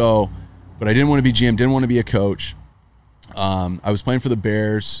 And so, but I didn't want to be GM, didn't want to be a coach. I was playing for the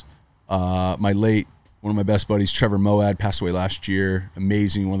Bears. One of my best buddies, Trevor Moad, passed away last year.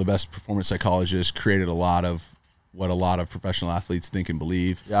 Amazing, one of the best performance psychologists, created a lot of what a lot of professional athletes think and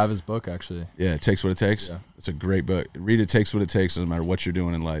believe. Yeah, I have his book, actually. Yeah, It Takes What It Takes. Yeah. It's a great book. Read It Takes What It Takes, doesn't matter what you're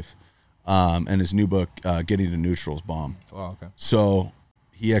doing in life. And his new book, Getting to Neutral, is bomb. Oh, okay. So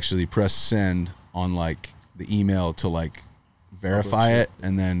he actually pressed send on like the email to like verify it,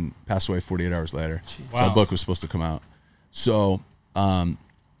 and then passed away 48 hours later. Wow. So that book was supposed to come out. So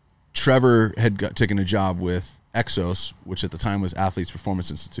Trevor had taken a job with Exos, which at the time was Athletes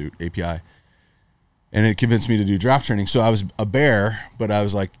Performance Institute, API. And it convinced me to do draft training. So I was a bear, but I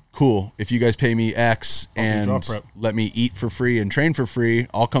was like, cool, if you guys pay me X and let me eat for free and train for free,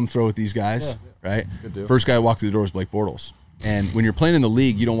 I'll come throw with these guys, right? Good deal. First guy I walked through the door was Blake Bortles. And when you're playing in the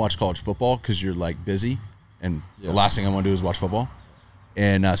league, you don't watch college football because you're like busy. And the last thing I want to do is watch football.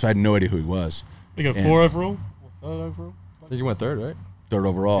 And so I had no idea who he was. We got 4 overall? Or 3rd overall? I think you went 3rd, right? 3rd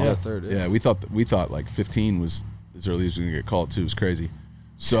overall. Yeah, 3rd. Yeah, we thought like 15 was as early as we were going to get called too. It was crazy.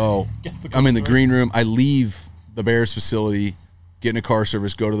 So I'm in the green room. I leave the Bears facility, get in a car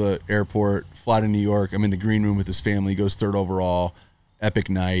service, go to the airport, fly to New York. I'm in the green room with his family. He goes 3rd overall, epic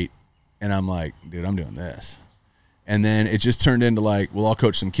night. And I'm like, dude, I'm doing this. And then it just turned into like, well, I'll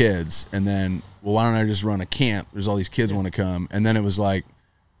coach some kids. And then, well, why don't I just run a camp? There's all these kids want to come. And then it was like,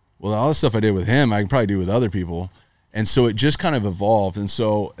 well, all the stuff I did with him, I can probably do with other people. And so it just kind of evolved. And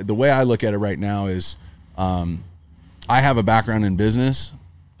so the way I look at it right now is I have a background in business.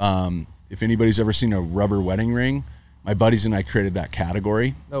 If anybody's ever seen a rubber wedding ring, my buddies and I created that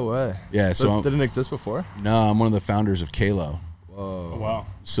category. No way. Yeah. So that didn't exist before? No, I'm one of the founders of Kalo. Whoa. Oh, wow.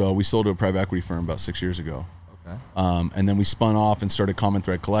 So we sold to a private equity firm about 6 years ago. Okay. And then we spun off and started Common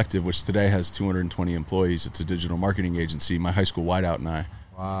Thread Collective, which today has 220 employees. It's a digital marketing agency. My high school wideout and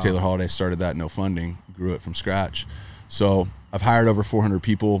I, Taylor Holiday, started that, no funding, grew it from scratch. So I've hired over 400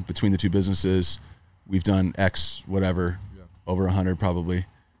 people between the two businesses. We've done X whatever, over 100 probably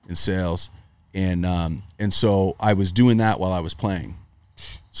in sales. And so I was doing that while I was playing.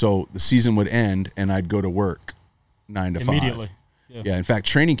 So the season would end and I'd go to work 9 to 5. Immediately. Yeah. In fact,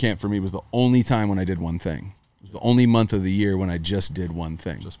 training camp for me was the only time when I did one thing. It was the only month of the year when I just did one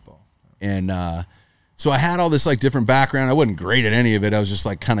thing. Just ball. And so I had all this like different background. I wasn't great at any of it. I was just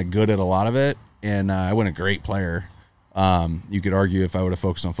like kind of good at a lot of it. And I wasn't a great player. You could argue if I would have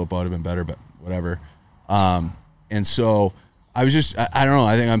focused on football, it would have been better, but whatever. And so I was just, I don't know.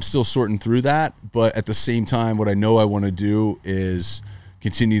 I think I'm still sorting through that. But at the same time, what I know I want to do is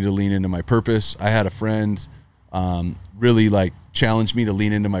continue to lean into my purpose. I had a friend really like challenge me to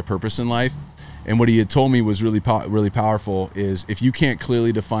lean into my purpose in life. And what he had told me was really powerful is if you can't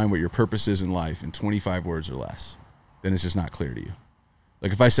clearly define what your purpose is in life in 25 words or less, then it's just not clear to you.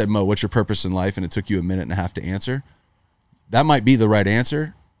 Like if I said, Mo, what's your purpose in life? And it took you a minute and a half to answer, that might be the right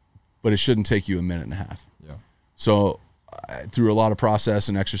answer, but it shouldn't take you a minute and a half. Yeah. So through a lot of process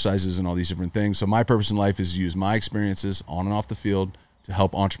and exercises and all these different things. So my purpose in life is to use my experiences on and off the field to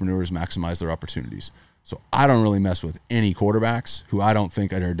help entrepreneurs maximize their opportunities. So I don't really mess with any quarterbacks who I don't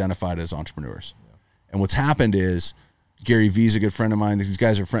think are identified as entrepreneurs. Yeah. And what's happened is Gary Vee's a good friend of mine. These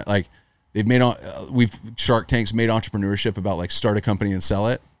guys are like they've made we've Shark Tank's made entrepreneurship about like start a company and sell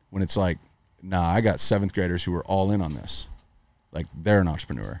it when it's like, nah, I got 7th graders who are all in on this. Like they're an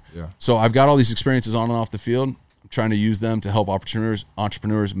entrepreneur. Yeah. So I've got all these experiences on and off the field. I'm trying to use them to help entrepreneurs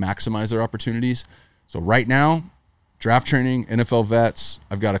maximize their opportunities. So right now, draft training, NFL vets.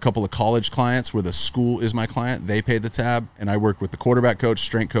 I've got a couple of college clients where the school is my client. They pay the tab, and I work with the quarterback coach,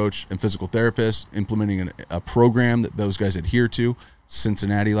 strength coach, and physical therapist, implementing a program that those guys adhere to.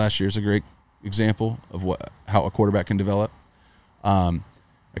 Cincinnati last year is a great example of how a quarterback can develop. I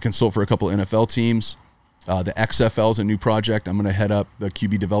consult for a couple of NFL teams. The XFL is a new project. I'm going to head up the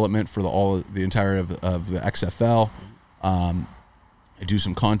QB development for the entire of the XFL. I do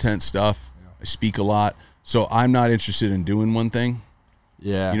some content stuff. I speak a lot. So I'm not interested in doing one thing.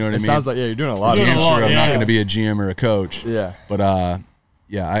 Yeah. You know what I it mean? sounds like, yeah, you're doing a lot You're of doing Damn a lot, sure I'm not yeah. going to be a GM or a coach. Yeah. But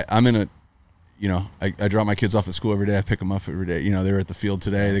I'm in a, you know, I drop my kids off at school every day. I pick them up every day. You know, they were at the field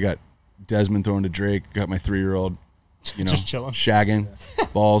today. They got Desmond throwing to Drake. Got my 3-year-old, you know, Just chilling. shagging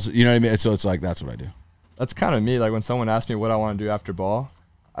balls. You know what I mean? So it's like, that's what I do. That's kind of me. Like when someone asks me what I want to do after ball,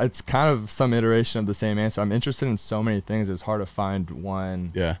 it's kind of some iteration of the same answer. I'm interested in so many things. It's hard to find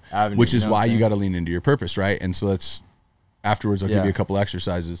one avenue. Which is you know what why I'm you saying? got to lean into your purpose, right? And so that's afterwards. I'll give Yeah. you a couple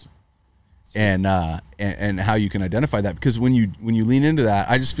exercises, and how you can identify that. Because when you lean into that,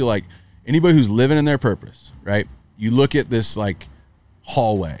 I just feel like anybody who's living in their purpose, right? You look at this like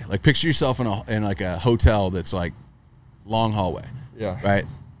hallway, like picture yourself in like a hotel that's like long hallway, Yeah. right?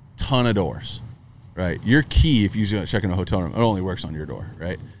 Ton of doors, right? Your key, if you check in a hotel room, it only works on your door,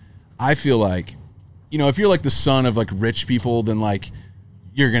 right? I feel like, you know, if you're like the son of like rich people, then like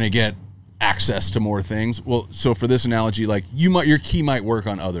you're gonna get access to more things. Well, so for this analogy, like your key might work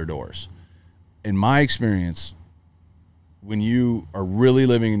on other doors. In my experience, when you are really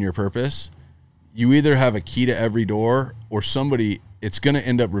living in your purpose, you either have a key to every door or somebody, it's going to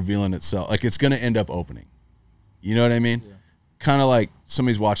end up revealing itself. Like it's going to end up opening. You know what I mean? Yeah. Kind of like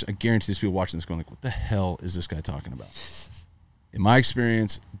somebody's watching, I guarantee there's people watching this going like, what the hell is this guy talking about? In my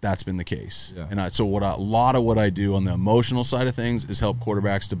experience, that's been the case. Yeah. And a lot of what I do on the emotional side of things is help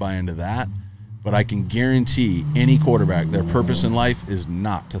quarterbacks to buy into that. But I can guarantee any quarterback, their purpose in life is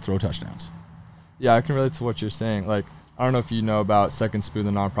not to throw touchdowns. Yeah, I can relate to what you're saying. Like, I don't know if you know about Second Spoon,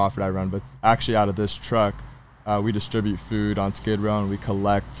 the nonprofit I run, but actually out of this truck, we distribute food on Skid Row, and we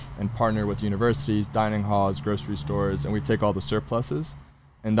collect and partner with universities, dining halls, grocery stores, and we take all the surpluses,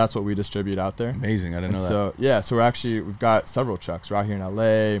 and that's what we distribute out there. Amazing. I didn't know that. So, yeah, so we've got several trucks. We're out here in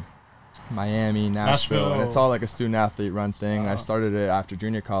LA, Miami, Nashville, and it's all like a student athlete run thing. I started it after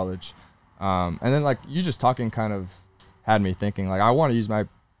junior college. And then like you just talking kind of had me thinking like I want to use my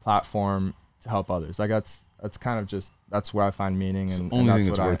platform to help others. Like that's kind of just, that's where I find meaning. It's And the only and thing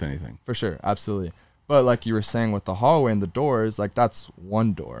that's what worth anything. For sure. Absolutely. But like you were saying with the hallway and the doors, like that's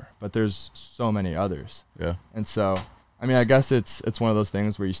one door, but there's so many others. Yeah. And so, I mean, I guess it's one of those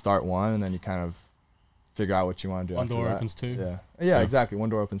things where you start one and then you kind of figure out what you want to do. One after door that. opens two. Yeah, exactly. One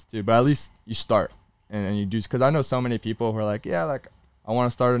door opens two, but at least you start and you do, because I know so many people who are like, yeah, like I want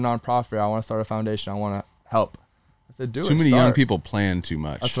to start a nonprofit, I want to start a foundation, I want to help. I said, do it. Too many start. young people plan too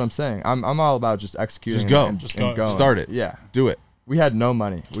much. That's what I'm saying. I'm all about just executing. Just go. And Just go. going. Start it. Yeah. Do it. We had no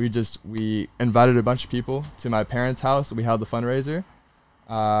money. We invited a bunch of people to my parents' house. We held the fundraiser.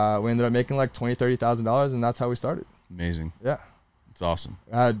 We ended up making like $20,000-$30,000, and that's how we started. Amazing. Yeah. It's awesome.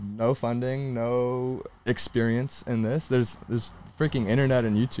 I had no funding, no experience in this. There's freaking internet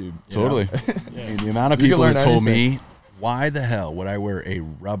and YouTube. you Totally. know? I mean, the amount of You can people that learn told anything. me, why the hell would I wear a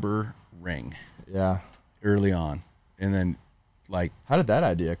rubber ring Yeah. early on? And then like How did that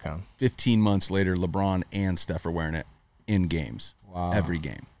idea come? 15 months later, LeBron and Steph are wearing it in games. Wow. Every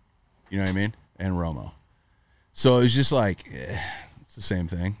game. You know what I mean? And Romo. So it was just like, it's the same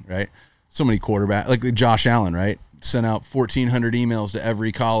thing, right? So many quarterbacks, like Josh Allen, right? Sent out 1,400 emails to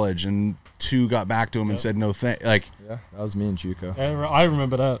every college, and 2 got back to him and said no thank. Like, Yeah, that was me and Juco. I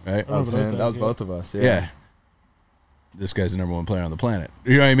remember that. Right. I remember those days, That was yeah. both of us. yeah. This guy's the number 1 player on the planet.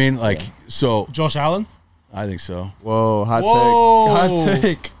 You know what I mean? Like, so Josh Allen? I think so. Whoa, hot Whoa. take. Hot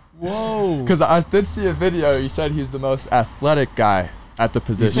take. Whoa. Because I did see a video. You said he's the most athletic guy at the He's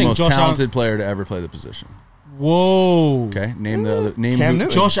position. the most Josh talented player to ever play the position. Whoa. Okay, name the other name. Cam who-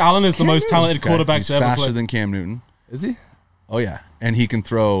 Newton. Josh Allen is the most talented Okay, quarterback he's to ever faster play. than Cam Newton. Is he? Oh yeah, and he can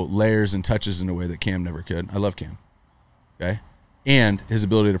throw layers and touches in a way that Cam never could. I love Cam. Okay, and his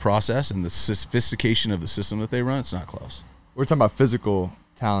ability to process and the sophistication of the system that they run, it's not close. We're talking about physical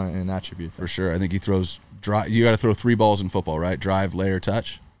talent and attribute. For sure. I think he throws drive. You got to throw 3 balls in football, right? Drive, layer,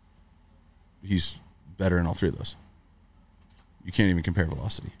 touch. He's better in all 3 of those. You can't even compare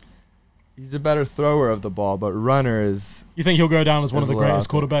velocity. He's a better thrower of the ball, but runner is. You think he'll go down as one of There's the a lot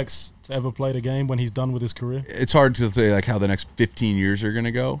greatest out there. quarterbacks to ever play the game when he's done with his career? It's hard to say like how the next 15 years are going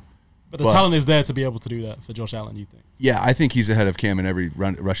to go. But the talent is there to be able to do that for Josh Allen, you think? Yeah, I think he's ahead of Cam in every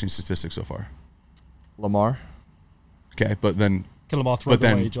rushing statistic so far. Lamar. Okay, but then Can Lamar throw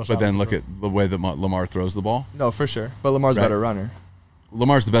the way Josh Allen look throw? at the way that Lamar throws the ball. No, for sure. But Lamar's a Right. better runner.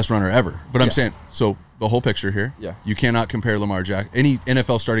 Lamar's the best runner ever. But I'm Yeah. saying, so the whole picture here, Yeah. you cannot compare Lamar Jackson. Any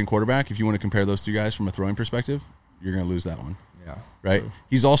NFL starting quarterback, if you want to compare those 2 guys from a throwing perspective, you're going to lose that one, Yeah. right?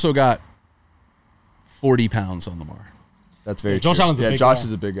 He's also got 40 pounds on Lamar. That's very Josh true. Allen's a big Josh guy.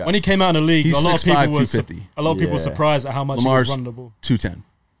 is a big guy. When he came out in the league, He's a lot of 6'5", people were 250. were Yeah. surprised at how much Lamar's he was run the ball. 210.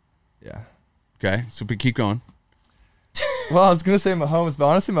 yeah. Okay, so we keep going. Well, I was gonna say Mahomes, but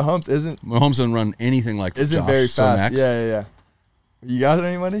honestly, Mahomes Mahomes doesn't run anything like isn't Josh, very so fast. next. Yeah. You got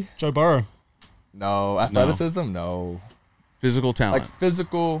any money? Joe Burrow. No. Athleticism? No. Physical talent. Like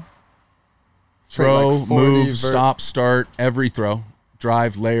physical. Throw, like 40 move, stop, start, every throw.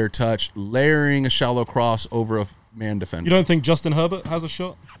 Drive, layer, touch, layering a shallow cross over a man defender. You don't think Justin Herbert has a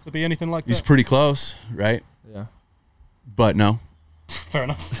shot to be anything like He's that? pretty close, right? Yeah. But no. Fair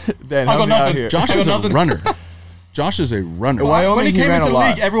enough. Dan, I help got me out nothing. here. Josh is a runner. Josh is a runner. Wyoming, when he came ran into a the lot.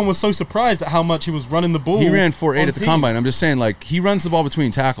 league, everyone was so surprised at how much he was running the ball. He ran 4.8 on at the teams. combine. I'm just saying, like, he runs the ball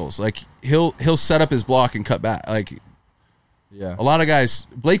between tackles. Like, he'll set up his block and cut back. Like, Yeah. a lot of guys.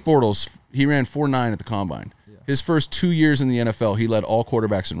 Blake Bortles, he ran 4.9 at the combine. His first 2 years in the NFL, he led all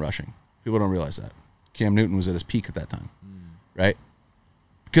quarterbacks in rushing. People don't realize that. Cam Newton was at his peak at that time, right?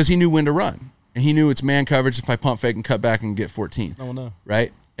 Because he knew when to run. And he knew it's man coverage. If I pump fake and cut back and get 14. No one knows.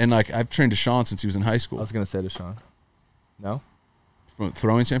 Right? And, like, I've trained Deshaun since he was in high school. I was going to say Deshaun. No? From a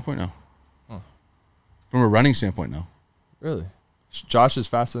throwing standpoint, no. Huh. From a running standpoint, no. Really? Josh is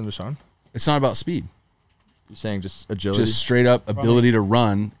faster than Deshaun? It's not about speed. You're saying just agility? Just straight up ability to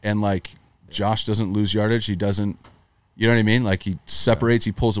run. And, like, Josh doesn't lose yardage. He doesn't, you know what I mean? Like, he separates,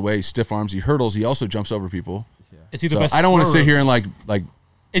 he pulls away, he stiff arms, he hurdles, he also jumps over people. Is he the So best? I don't want to thrower sit of- here and, like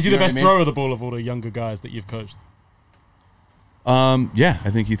Is he you the know what best I mean? thrower of the ball of all the younger guys that you've coached? yeah, I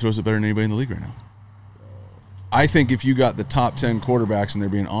think he throws it better than anybody in the league right now. I think if you got the top 10 quarterbacks and they're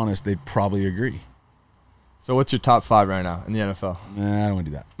being honest, they'd probably agree. So what's your top 5 right now in the NFL? Nah, I don't want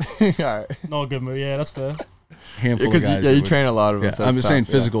to do that. All right. Not a good move. Yeah, that's fair. Handful of Because guys. you that would- train a lot of Yeah, us. so I'm it's just saying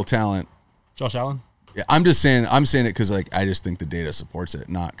tough, yeah. physical talent. Josh Allen. Yeah, I'm saying it because, like, I just think the data supports it,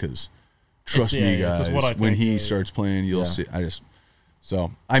 not because trust It's- me, yeah, it's guys. just what I When think, he yeah, yeah. starts playing, you'll Yeah. see.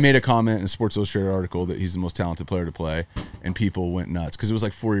 So I made a comment in a Sports Illustrated article that he's the most talented player to play, and people went nuts because it was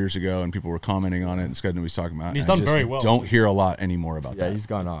like 4 years ago, and people were commenting on it. And this guy knew what he's talking about. And he's and I done just very well. Don't hear a lot anymore about Yeah, that. he's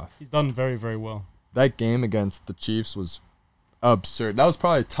gone off. He's done very, very well. That game against the Chiefs was absurd. That was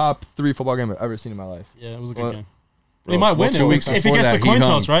probably top 3 football game I've ever seen in my life. Yeah, it was a good Well, game. He might win 2 it weeks if he before gets that, the coin he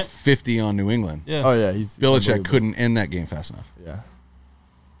hung toss, right? 50 on New England. Yeah. Oh, yeah. He's Belichick unbelievable. couldn't end that game fast enough. Yeah.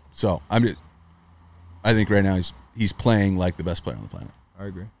 So I think right now he's playing like the best player on the planet. I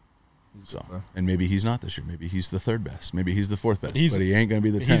agree. So, and maybe he's not this year. Maybe he's the 3rd best. Maybe he's the 4th best. But, he's- he ain't going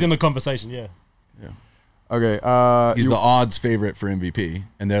to be the 10th. He's in the conversation, yeah. Okay. He's the odds favorite for MVP,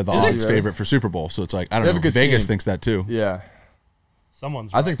 and they're the Is he odds really? favorite for Super Bowl. So it's like, I They don't have a know. good Vegas team. thinks that too. Yeah.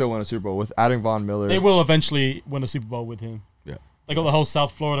 Someone's I right. think they'll win a Super Bowl with adding Von Miller. They will eventually win a Super Bowl with him. Yeah. They got the whole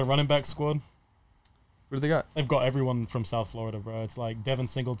South Florida running back squad. What do they got? They've got everyone from South Florida, bro. It's like Devin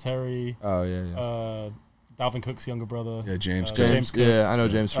Singletary, Oh, yeah. Dalvin Cook's younger brother. Yeah, James. James Cook. Yeah, I know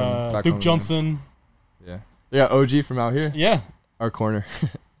James from back Duke home. Johnson. Yeah. They got OG from out here. Yeah. Our corner.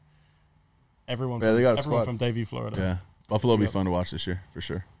 Everyone, Yeah, from, they got a everyone squad. from Davie, Florida. Yeah. Buffalo will be fun to watch this year, for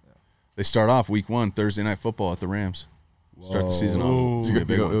sure. They start off week 1, Thursday Night Football at the Rams. Start the season Ooh. off. It's You gonna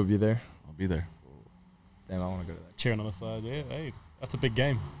be a big will one. be there. I'll be there. Damn, I want to go to that. Cheering on the side. Yeah, hey, that's a big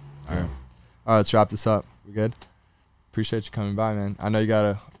game. All right. All right, let's wrap this up. We good? Appreciate you coming by, man. I know you got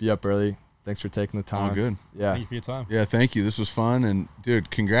to be up early. Thanks for taking the time. All good. Yeah. Thank you for your time. Yeah, thank you. This was fun. And,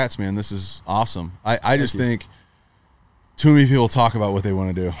 dude, congrats, man. This is awesome. I just you. think too many people talk about what they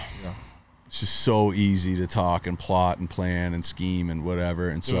want to do. Yeah. It's just so easy to talk and plot and plan and scheme and whatever.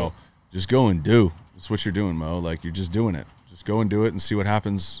 And so it. just go and do. That's what you're doing, Mo. Like, you're just doing it. Just go and do it and see what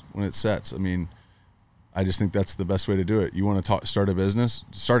happens when it sets. I mean, I just think that's the best way to do it. You want to start a business?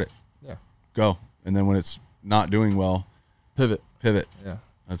 Start it. Yeah. Go. And then when it's not doing well, Pivot. pivot. Yeah.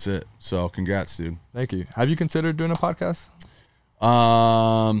 That's it. So congrats, dude. Thank you. Have you considered doing a podcast?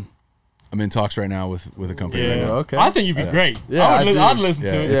 I'm in talks right now with a company right Yeah. now. Okay. I think you'd be great. Yeah, I do. I'd listen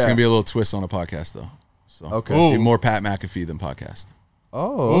Yeah, to it. it's Yeah. gonna be a little twist on a podcast though. So Okay. Ooh. be more Pat McAfee than podcast.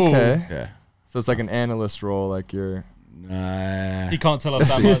 Oh, okay. Yeah. So it's like an analyst role, like you're. Nah. You can't tell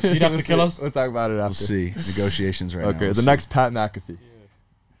us that much. You'd have to We'll kill see. us. We'll talk about it after. We'll see. Negotiations right now. Okay, We'll the see. next Pat McAfee.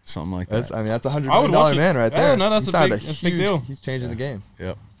 Something like That's that. I mean that's $100 I would million watch it. man right Yeah, there. no, that's He a signed big- that's a big deal. He's changing the game.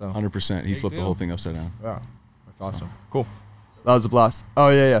 Yep. So 100%. He Big flipped the deal. whole thing upside down. yeah, that's awesome. Cool. That was a blast. Oh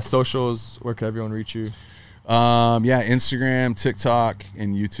yeah. Socials. Where can everyone reach you? Yeah, Instagram, TikTok,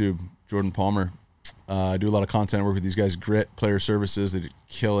 and YouTube. Jordan Palmer. I do a lot of content. I work with these guys. Grit Player Services. They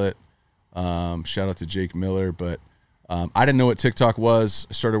kill it. Shout out to Jake Miller. But I didn't know what TikTok was.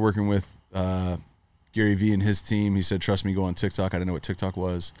 I started working with Gary Vee and his team. He said, "Trust me, go on TikTok." I didn't know what TikTok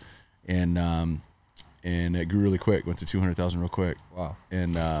was, and it grew really quick. Went to 200,000 real quick. Wow.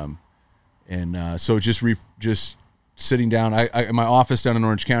 So just sitting down. I in my office down in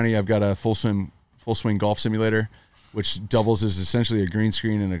Orange County, I've got a full swing golf simulator, which doubles as essentially a green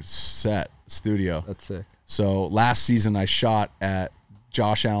screen in a set studio. That's sick. So last season I shot at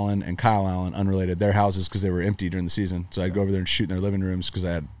Josh Allen and Kyle Allen, unrelated, their houses because they were empty during the season. So I'd go over there and shoot in their living rooms because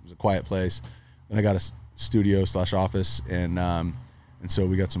it was a quiet place. Then I got a studio/office, and so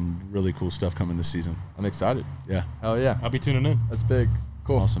we got some really cool stuff coming this season. I'm excited. Yeah. Hell yeah. I'll be tuning in. That's big.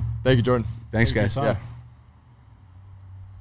 Cool. Awesome. Thank you, Jordan. Thanks, Thank you guys. for your time. Yeah.